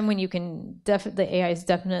is a time when you can, the AI is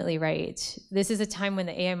definitely right. This is a time when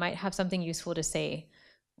the AI might have something useful to say.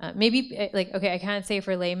 Maybe like, okay, I can't say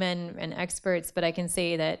for laymen and experts, but I can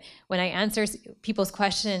say that when I answer people's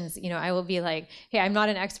questions, I will be like, hey, I'm not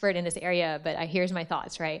an expert in this area, but here's my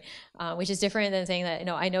thoughts, right? Which is different than saying that,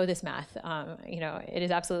 no, I know this math. It is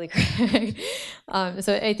absolutely correct.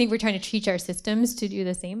 So I think we're trying to teach our systems to do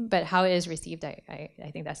the same, but how it is received, I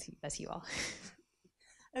think that's you all.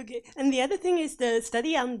 Okay, and the other thing is the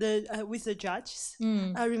study on the with the judges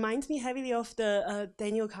reminds me heavily of the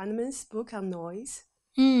Daniel Kahneman's book on noise.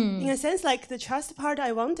 In a sense, like the trust part,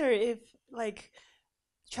 I wonder if like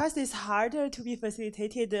trust is harder to be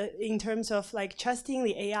facilitated in terms of like trusting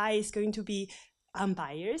the AI is going to be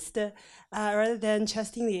unbiased rather than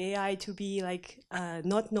trusting the AI to be like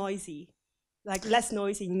not noisy, like less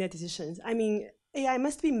noisy in their decisions. I mean, AI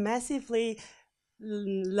must be massively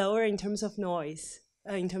lower in terms of noise.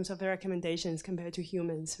 In terms of the recommendations compared to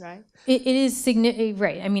humans, right? It is significant,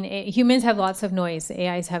 right? I mean, humans have lots of noise.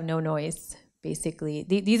 AIs have no noise, basically.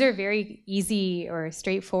 These are very easy or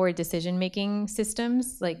straightforward decision-making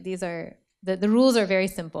systems. Like these are, the rules are very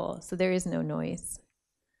simple, so there is no noise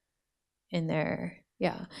in there.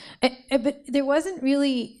 Yeah, but there wasn't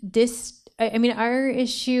really I mean, our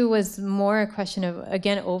issue was more a question of,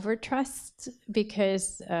 again, over-trust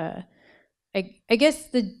because I guess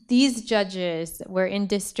these judges were in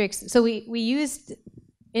districts. So we used,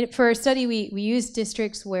 for our study, we used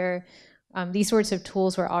districts where these sorts of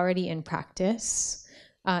tools were already in practice.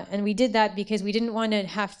 And we did that because we didn't want to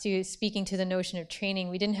have to, speaking to the notion of training,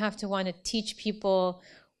 we didn't have to want to teach people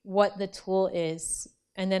what the tool is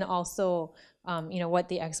and then also what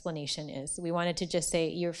the explanation is. We wanted to just say,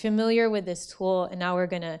 you're familiar with this tool and now we're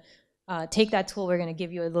going to take that tool, we're going to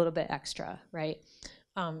give you a little bit extra, right?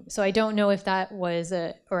 So I don't know if that was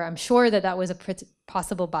or I'm sure that that was a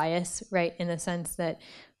possible bias, right? In the sense that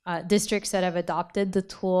districts that have adopted the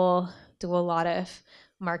tool do a lot of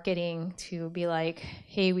marketing to be like,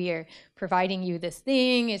 hey, we are providing you this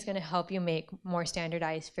thing, it's gonna help you make more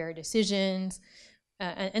standardized, fair decisions.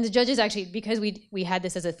 And the judges actually, because we had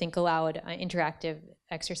this as a think aloud interactive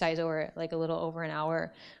exercise over like a little over an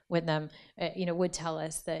hour with them, would tell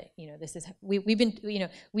us that this is we've been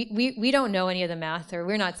we don't know any of the math or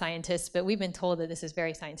we're not scientists, but we've been told that this is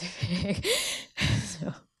very scientific.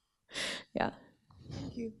 So, yeah.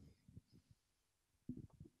 Thank you.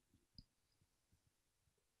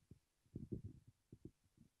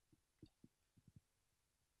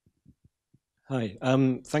 Hi,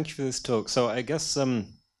 thank you for this talk. So I guess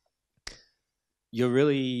you're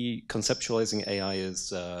really conceptualizing AI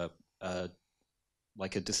as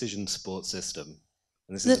like a decision support system.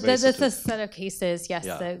 And this is a very that's a set of cases, yes,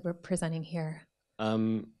 yeah. that we're presenting here.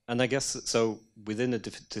 And I guess, so within a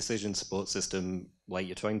decision support system, like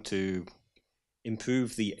you're trying to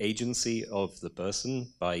improve the agency of the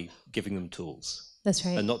person by giving them tools. That's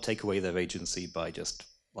right. And not take away their agency by just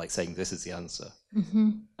like saying this is the answer. Mm-hmm.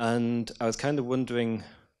 And I was kind of wondering,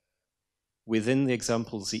 within the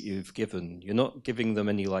examples that you've given, you're not giving them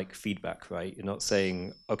any like feedback, right? You're not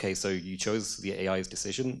saying, okay, so you chose the AI's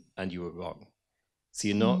decision and you were wrong. So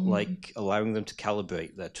you're not like allowing them to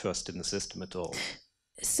calibrate their trust in the system at all.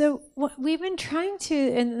 So what we've been trying to,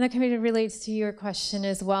 and that kind of relates to your question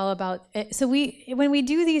as well about, so when we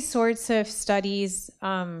do these sorts of studies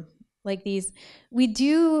like these, we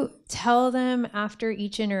do tell them after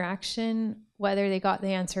each interaction whether they got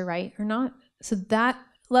the answer right or not. So that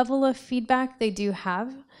level of feedback they do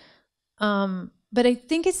have. But I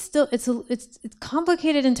think it's still, it's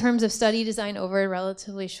complicated in terms of study design over a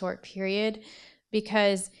relatively short period,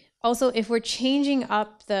 because also if we're changing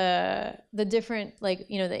up the different, like,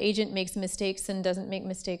 you know, the agent makes mistakes and doesn't make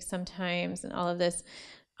mistakes sometimes and all of this,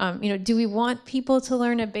 you know, do we want people to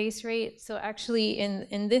learn a base rate? So actually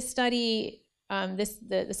in this study,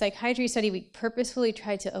 the psychiatry study, we purposefully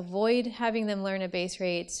tried to avoid having them learn a base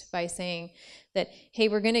rate by saying that, hey,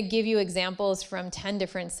 we're going to give you examples from 10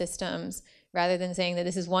 different systems, rather than saying that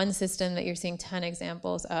this is one system that you're seeing 10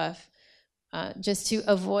 examples of. Just to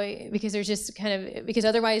avoid, because there's just kind of, because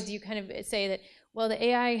otherwise you kind of say that, well, the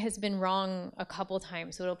AI has been wrong a couple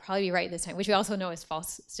times, so it'll probably be right this time, which we also know is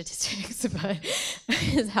false statistics, but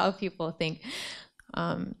is how people think.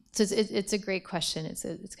 So it's a great question. It's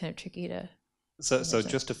kind of tricky to. So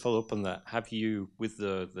just to follow up on that, have you, with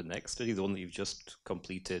the next study, the one that you've just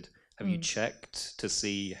completed, have you checked to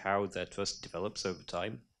see how their trust develops over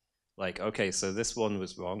time? Like, okay, so this one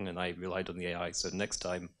was wrong and I relied on the AI, so next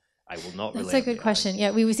time I will not rely on the AI. That's a good question. Yeah,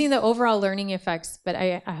 we've seen the overall learning effects, but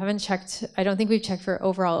I haven't checked, I don't think we've checked for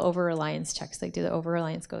overall over-reliance checks. Like, do the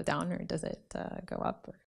over-reliance go down or does it go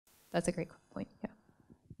up? That's a great point, yeah.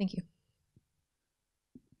 Thank you.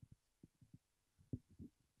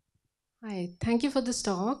 Hi, thank you for this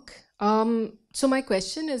talk. So my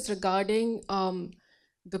question is regarding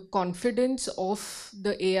the confidence of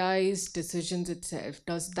the AI's decisions itself.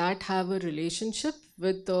 Does that have a relationship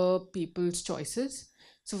with the people's choices?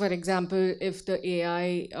 So for example, if the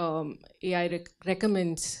AI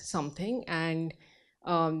recommends something and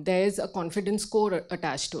there's a confidence score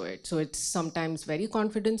attached to it. So it's sometimes very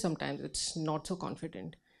confident, sometimes it's not so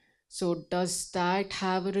confident. So does that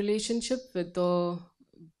have a relationship with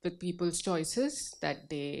people's choices, that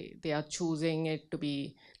they are choosing it to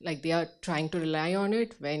be, like they are trying to rely on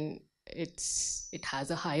it when it has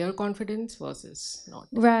a higher confidence versus not?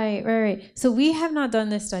 Right. So we have not done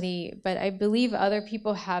this study, but I believe other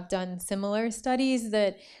people have done similar studies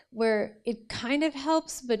that where it kind of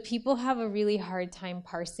helps, but people have a really hard time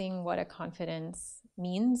parsing what a confidence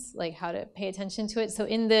means, like how to pay attention to it. So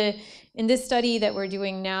in this study that we're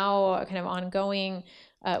doing now, kind of ongoing,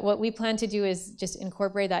 what we plan to do is just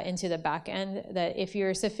incorporate that into the back end, that if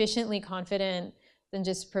you're sufficiently confident, then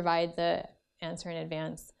just provide the answer in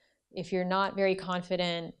advance. If you're not very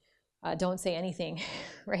confident, don't say anything,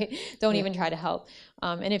 right? Don't even try to help.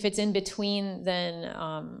 And if it's in between, then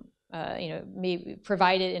you know, maybe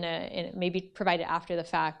provide it maybe provide it after the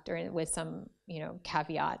fact or with some, you know,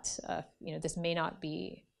 caveat. You know, this may not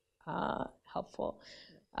be helpful.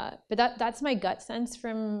 But that's my gut sense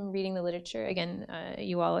from reading the literature. Again,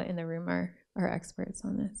 you all in the room are experts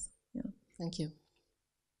on this. Yeah. Thank you.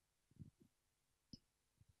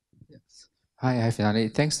 Yes. Hi, Finale.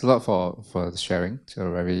 Thanks a lot for sharing.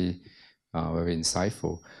 So very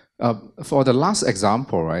insightful. For the last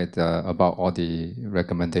example, right, about all the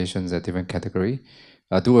recommendations at different category,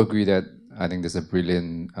 I do agree that I think there's a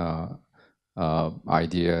brilliant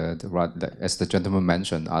idea, as the gentleman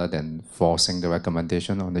mentioned, other than forcing the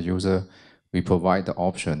recommendation on the user, we provide the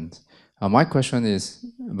options. My question is,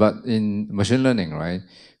 but in machine learning, right,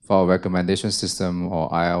 for a recommendation system or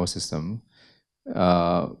IL system,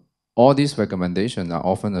 all these recommendations are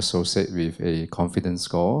often associated with a confidence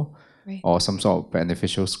score, right, or some sort of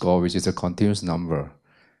beneficial score, which is a continuous number.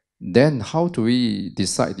 Then how do we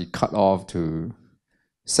decide the cutoff to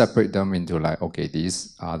separate them into, like, okay,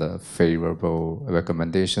 these are the favorable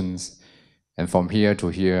recommendations, and from here to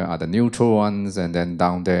here are the neutral ones, and then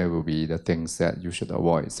down there will be the things that you should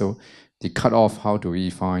avoid. So the cutoff, how do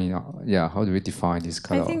we find, how do we define these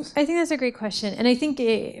cutoffs? I think that's a great question. And I think,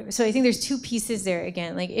 I think there's two pieces there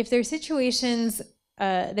again. Like if there's situations,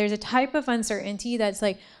 there's a type of uncertainty that's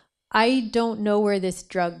like, I don't know where this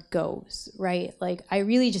drug goes, right? Like I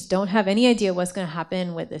really just don't have any idea what's going to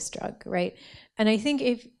happen with this drug, right? And I think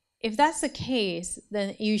if that's the case,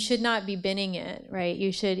 then you should not be binning it, right?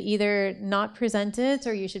 You should either not present it,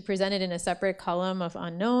 or you should present it in a separate column of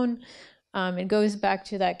unknown. It goes back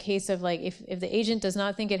to that case of like, if the agent does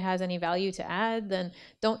not think it has any value to add, then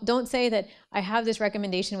don't say that I have this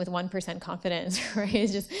recommendation with 1% confidence, right?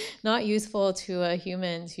 It's just not useful to a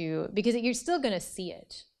human because you're still going to see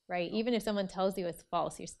it, right? Even if someone tells you it's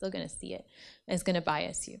false, you're still going to see it, and it's going to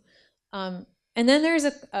bias you. And then there's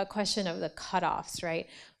a question of the cutoffs, right?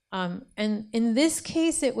 And in this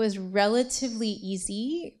case, it was relatively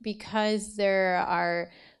easy because there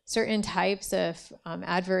are certain types of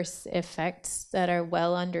adverse effects that are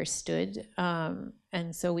well understood,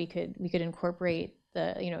 and so we could incorporate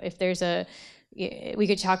the, if there's we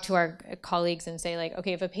could talk to our colleagues and say like,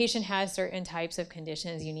 okay, if a patient has certain types of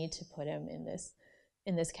conditions, you need to put him in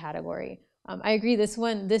this category. I agree. This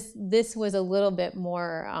was a little bit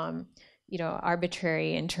more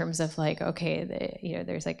arbitrary in terms of like, okay,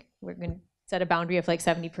 there's like, we're going to set a boundary of like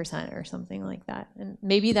 70% or something like that. And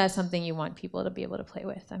maybe that's something you want people to be able to play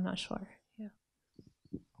with. I'm not sure. Yeah.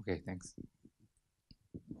 Okay, thanks.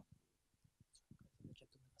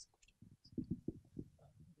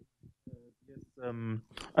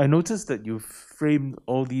 I noticed that you framed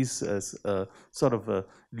all these as a sort of a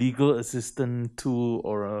legal assistant tool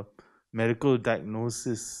or a medical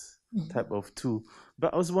diagnosis type of tool.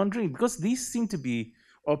 But I was wondering, because these seem to be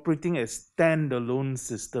operating as standalone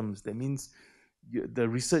systems, that means the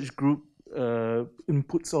research group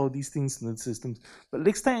inputs all these things in the systems. But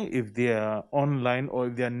next time, if they are online or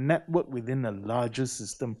if they are networked within a larger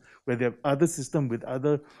system, where they have other system with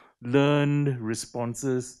other learned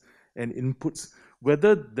responses and inputs,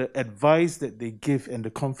 whether the advice that they give and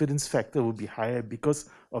the confidence factor will be higher because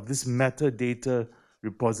of this metadata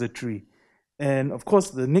repository. And of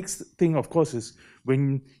course, the next thing, of course, is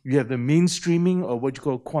when you have the mainstreaming or what you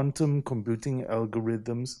call quantum computing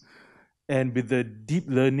algorithms, and with the deep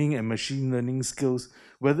learning and machine learning skills,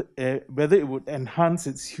 whether it would enhance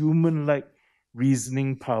its human-like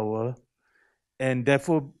reasoning power, and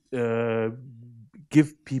therefore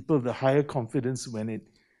give people the higher confidence when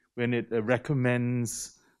it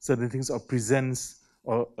recommends certain things or presents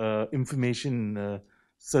or information in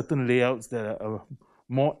certain layouts that are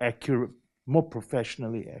more accurate, more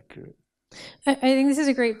professionally accurate. I think this is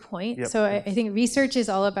a great point. Yep. So I think research is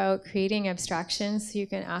all about creating abstractions so you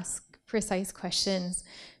can ask precise questions.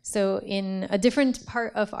 So in a different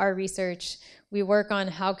part of our research, we work on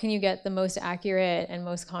how can you get the most accurate and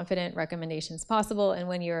most confident recommendations possible, and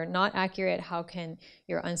when you're not accurate, how can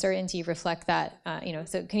your uncertainty reflect that?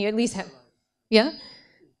 So can you at least have, yeah?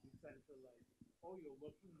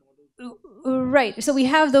 Right. So we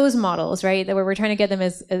have those models, right, that where we're trying to get them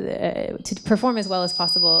to perform as well as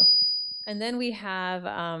possible. And then we have,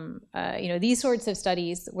 these sorts of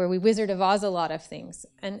studies where we Wizard of Oz a lot of things.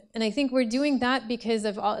 And I think we're doing that because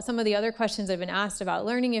of some of the other questions that have been asked about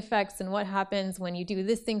learning effects and what happens when you do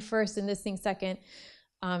this thing first and this thing second.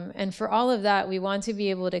 And for all of that, we want to be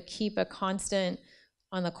able to keep a constant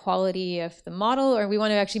on the quality of the model, or we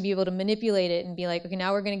want to actually be able to manipulate it and be like, okay,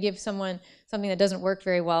 now we're going to give someone something that doesn't work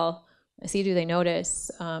very well. See, do they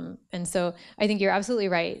notice? And so I think you're absolutely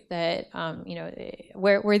right that,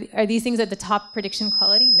 where are these things at the top prediction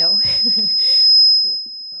quality? No.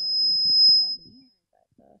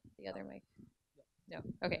 The other mic? No.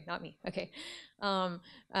 Okay, not me. Okay. I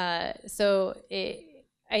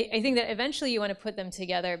think that eventually you want to put them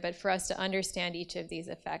together, but for us to understand each of these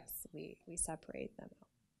effects, we separate them out.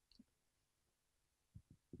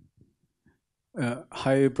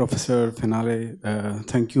 Hi, Professor Fenale.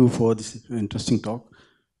 Thank you for this interesting talk.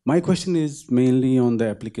 My question is mainly on the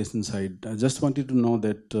application side. I just wanted to know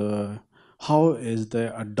that how is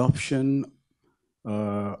the adoption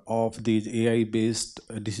of these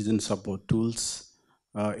AI-based decision support tools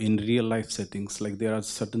in real-life settings? Like there are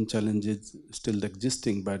certain challenges still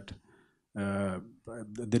existing, but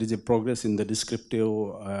there is a progress in the descriptive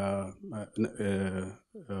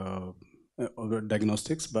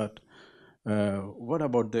diagnostics, but what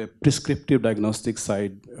about the prescriptive diagnostic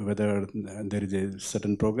side, whether there is a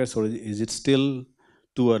certain progress, or is it still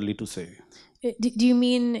too early to say? Do you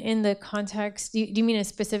mean in the context, do you mean a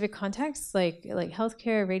specific context, like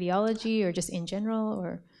healthcare, radiology, or just in general,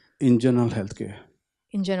 or? In general healthcare.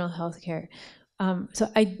 In general healthcare. So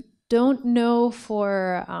I don't know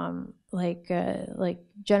for like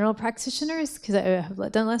general practitioners, because I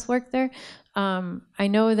have done less work there. I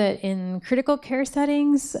know that in critical care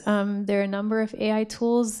settings, there are a number of AI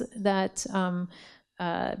tools that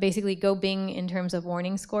basically go Bing in terms of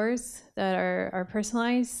warning scores that are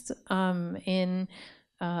personalized. In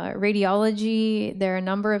radiology, there are a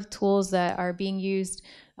number of tools that are being used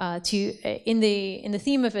in the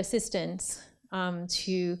theme of assistance,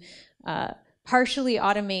 to partially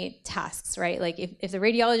automate tasks, right? Like if the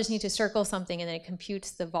radiologist needs to circle something and then it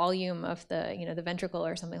computes the volume of the ventricle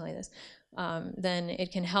or something like this, then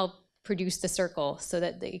it can help produce the circle so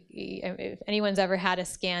that if anyone's ever had a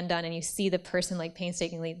scan done and you see the person like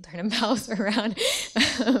painstakingly turn a mouse around,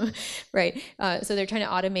 right? So they're trying to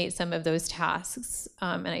automate some of those tasks,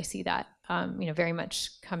 and I see that very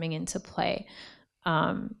much coming into play.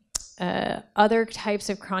 Other types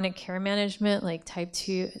of chronic care management, like type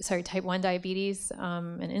 1 diabetes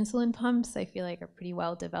and insulin pumps, I feel like are pretty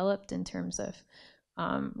well developed in terms of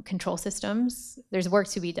control systems. There's work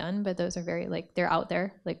to be done, but those are they're out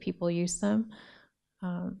there, like people use them.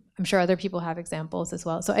 I'm sure other people have examples as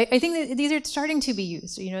well. So I think that these are starting to be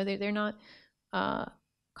used. They're not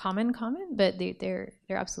common, but they're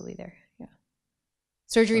absolutely there. Yeah.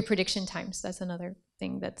 Surgery prediction times, that's another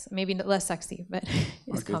thing that's maybe less sexy, but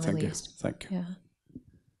is commonly used. Thank you.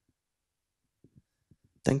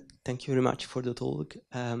 Yeah. Thank you very much for the talk.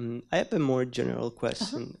 I have a more general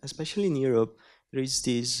question. Especially in Europe, there is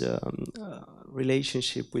this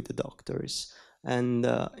relationship with the doctors, and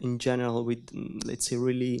in general, with let's say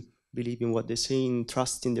really believing what they say and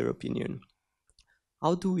trusting their opinion.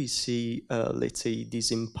 How do we see, let's say,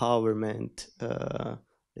 this empowerment?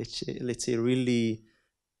 Let's say really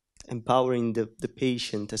empowering the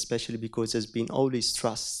patient, especially because has been always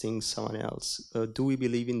trusting someone else. Do we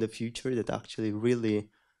believe in the future that actually really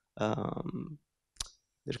there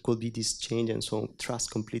could be this change and so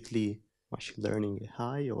trust completely machine learning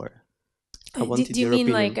AI? Or I wanted do you your mean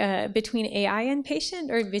opinion. like between AI and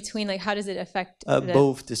patient, or between like how does it affect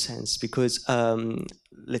both the sense? Because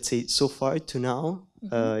let's say so far to now,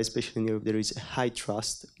 especially in Europe, there is a high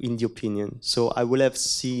trust in the opinion. So I will have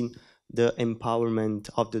seen the empowerment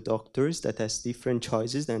of the doctors that has different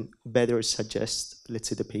choices and better suggest, let's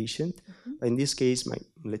say, the patient. In this case,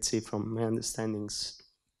 let's say from my understandings,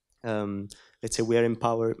 let's say we are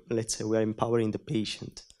empowering the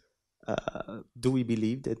patient. Do we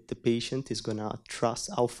believe that the patient is gonna trust,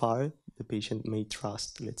 how far the patient may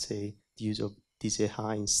trust, let's say, the use of this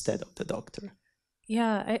AI instead of the doctor?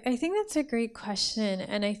 Yeah, I think that's a great question.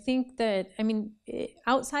 And I think that,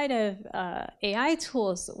 outside of AI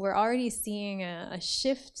tools, we're already seeing a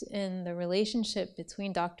shift in the relationship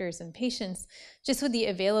between doctors and patients, just with the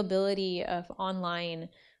availability of online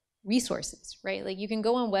resources, right? Like you can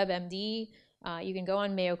go on WebMD, you can go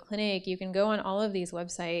on Mayo Clinic, you can go on all of these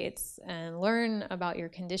websites and learn about your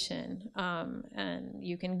condition. And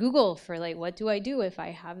you can Google for like, what do I do if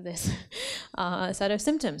I have this set of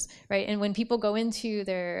symptoms, right? And when people go into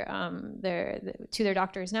their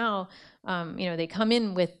doctors now, they come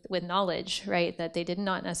in with knowledge, right, that they did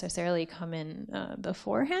not necessarily come in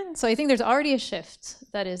beforehand. So I think there's already a shift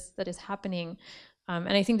that is happening.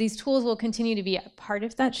 And I think these tools will continue to be a part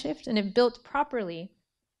of that shift. And if built properly,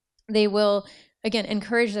 they will, again,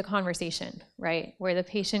 encourage the conversation, right? Where the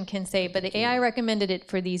patient can say, but the AI recommended it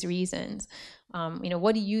for these reasons.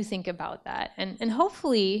 What do you think about that? And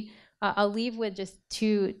hopefully, I'll leave with just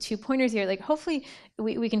two pointers here. Like hopefully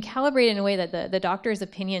we can calibrate in a way that the doctor's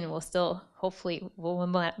opinion will still hopefully will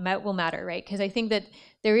matter, right? Because I think that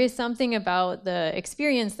there is something about the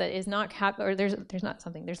experience that is not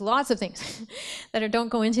there's lots of things that don't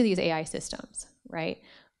go into these AI systems, right?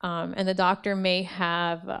 And the doctor may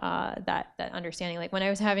have that understanding. Like when I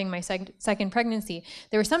was having my second pregnancy,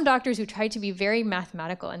 there were some doctors who tried to be very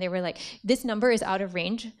mathematical, and they were like, this number is out of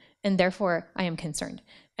range, and therefore I am concerned.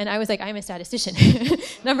 And I was like, I'm a statistician.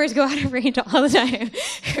 Numbers go out of range all the time.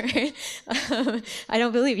 Right? I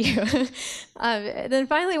don't believe you. Then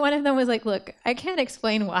finally one of them was like, look, I can't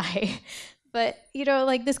explain why, but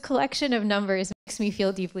like this collection of numbers makes me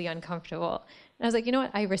feel deeply uncomfortable. And I was like, you know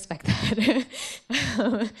what? I respect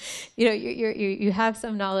that. You have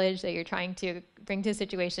some knowledge that you're trying to bring to a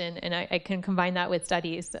situation, and I can combine that with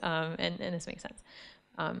studies, and this makes sense.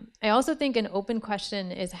 I also think an open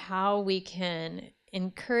question is how we can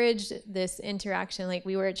encourage this interaction, like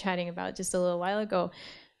we were chatting about just a little while ago,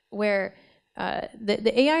 where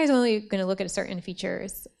the AI is only going to look at certain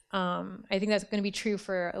features. I think that's going to be true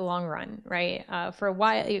for a long run, right? For a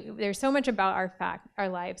while, there's so much about our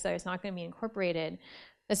lives that is not going to be incorporated.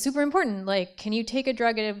 That's super important. Like, can you take a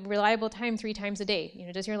drug at a reliable time 3 times a day?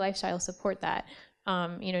 Does your lifestyle support that?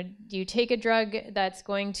 Do you take a drug that's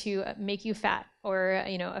going to make you fat or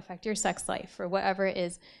affect your sex life or whatever it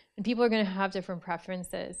is? And people are going to have different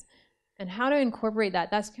preferences. And how to incorporate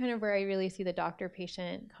that, that's kind of where I really see the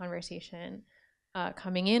doctor-patient conversation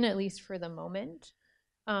coming in, at least for the moment.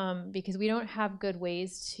 Because we don't have good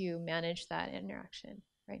ways to manage that interaction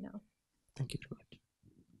right now. Thank you very much.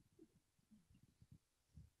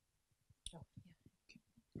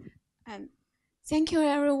 And thank you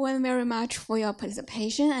everyone very much for your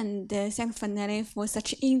participation, and thanks Fanelli for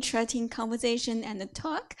such interesting conversation and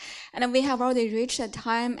talk. And we have already reached the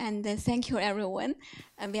time, and thank you everyone.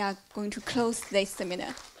 And we are going to close this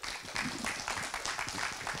seminar.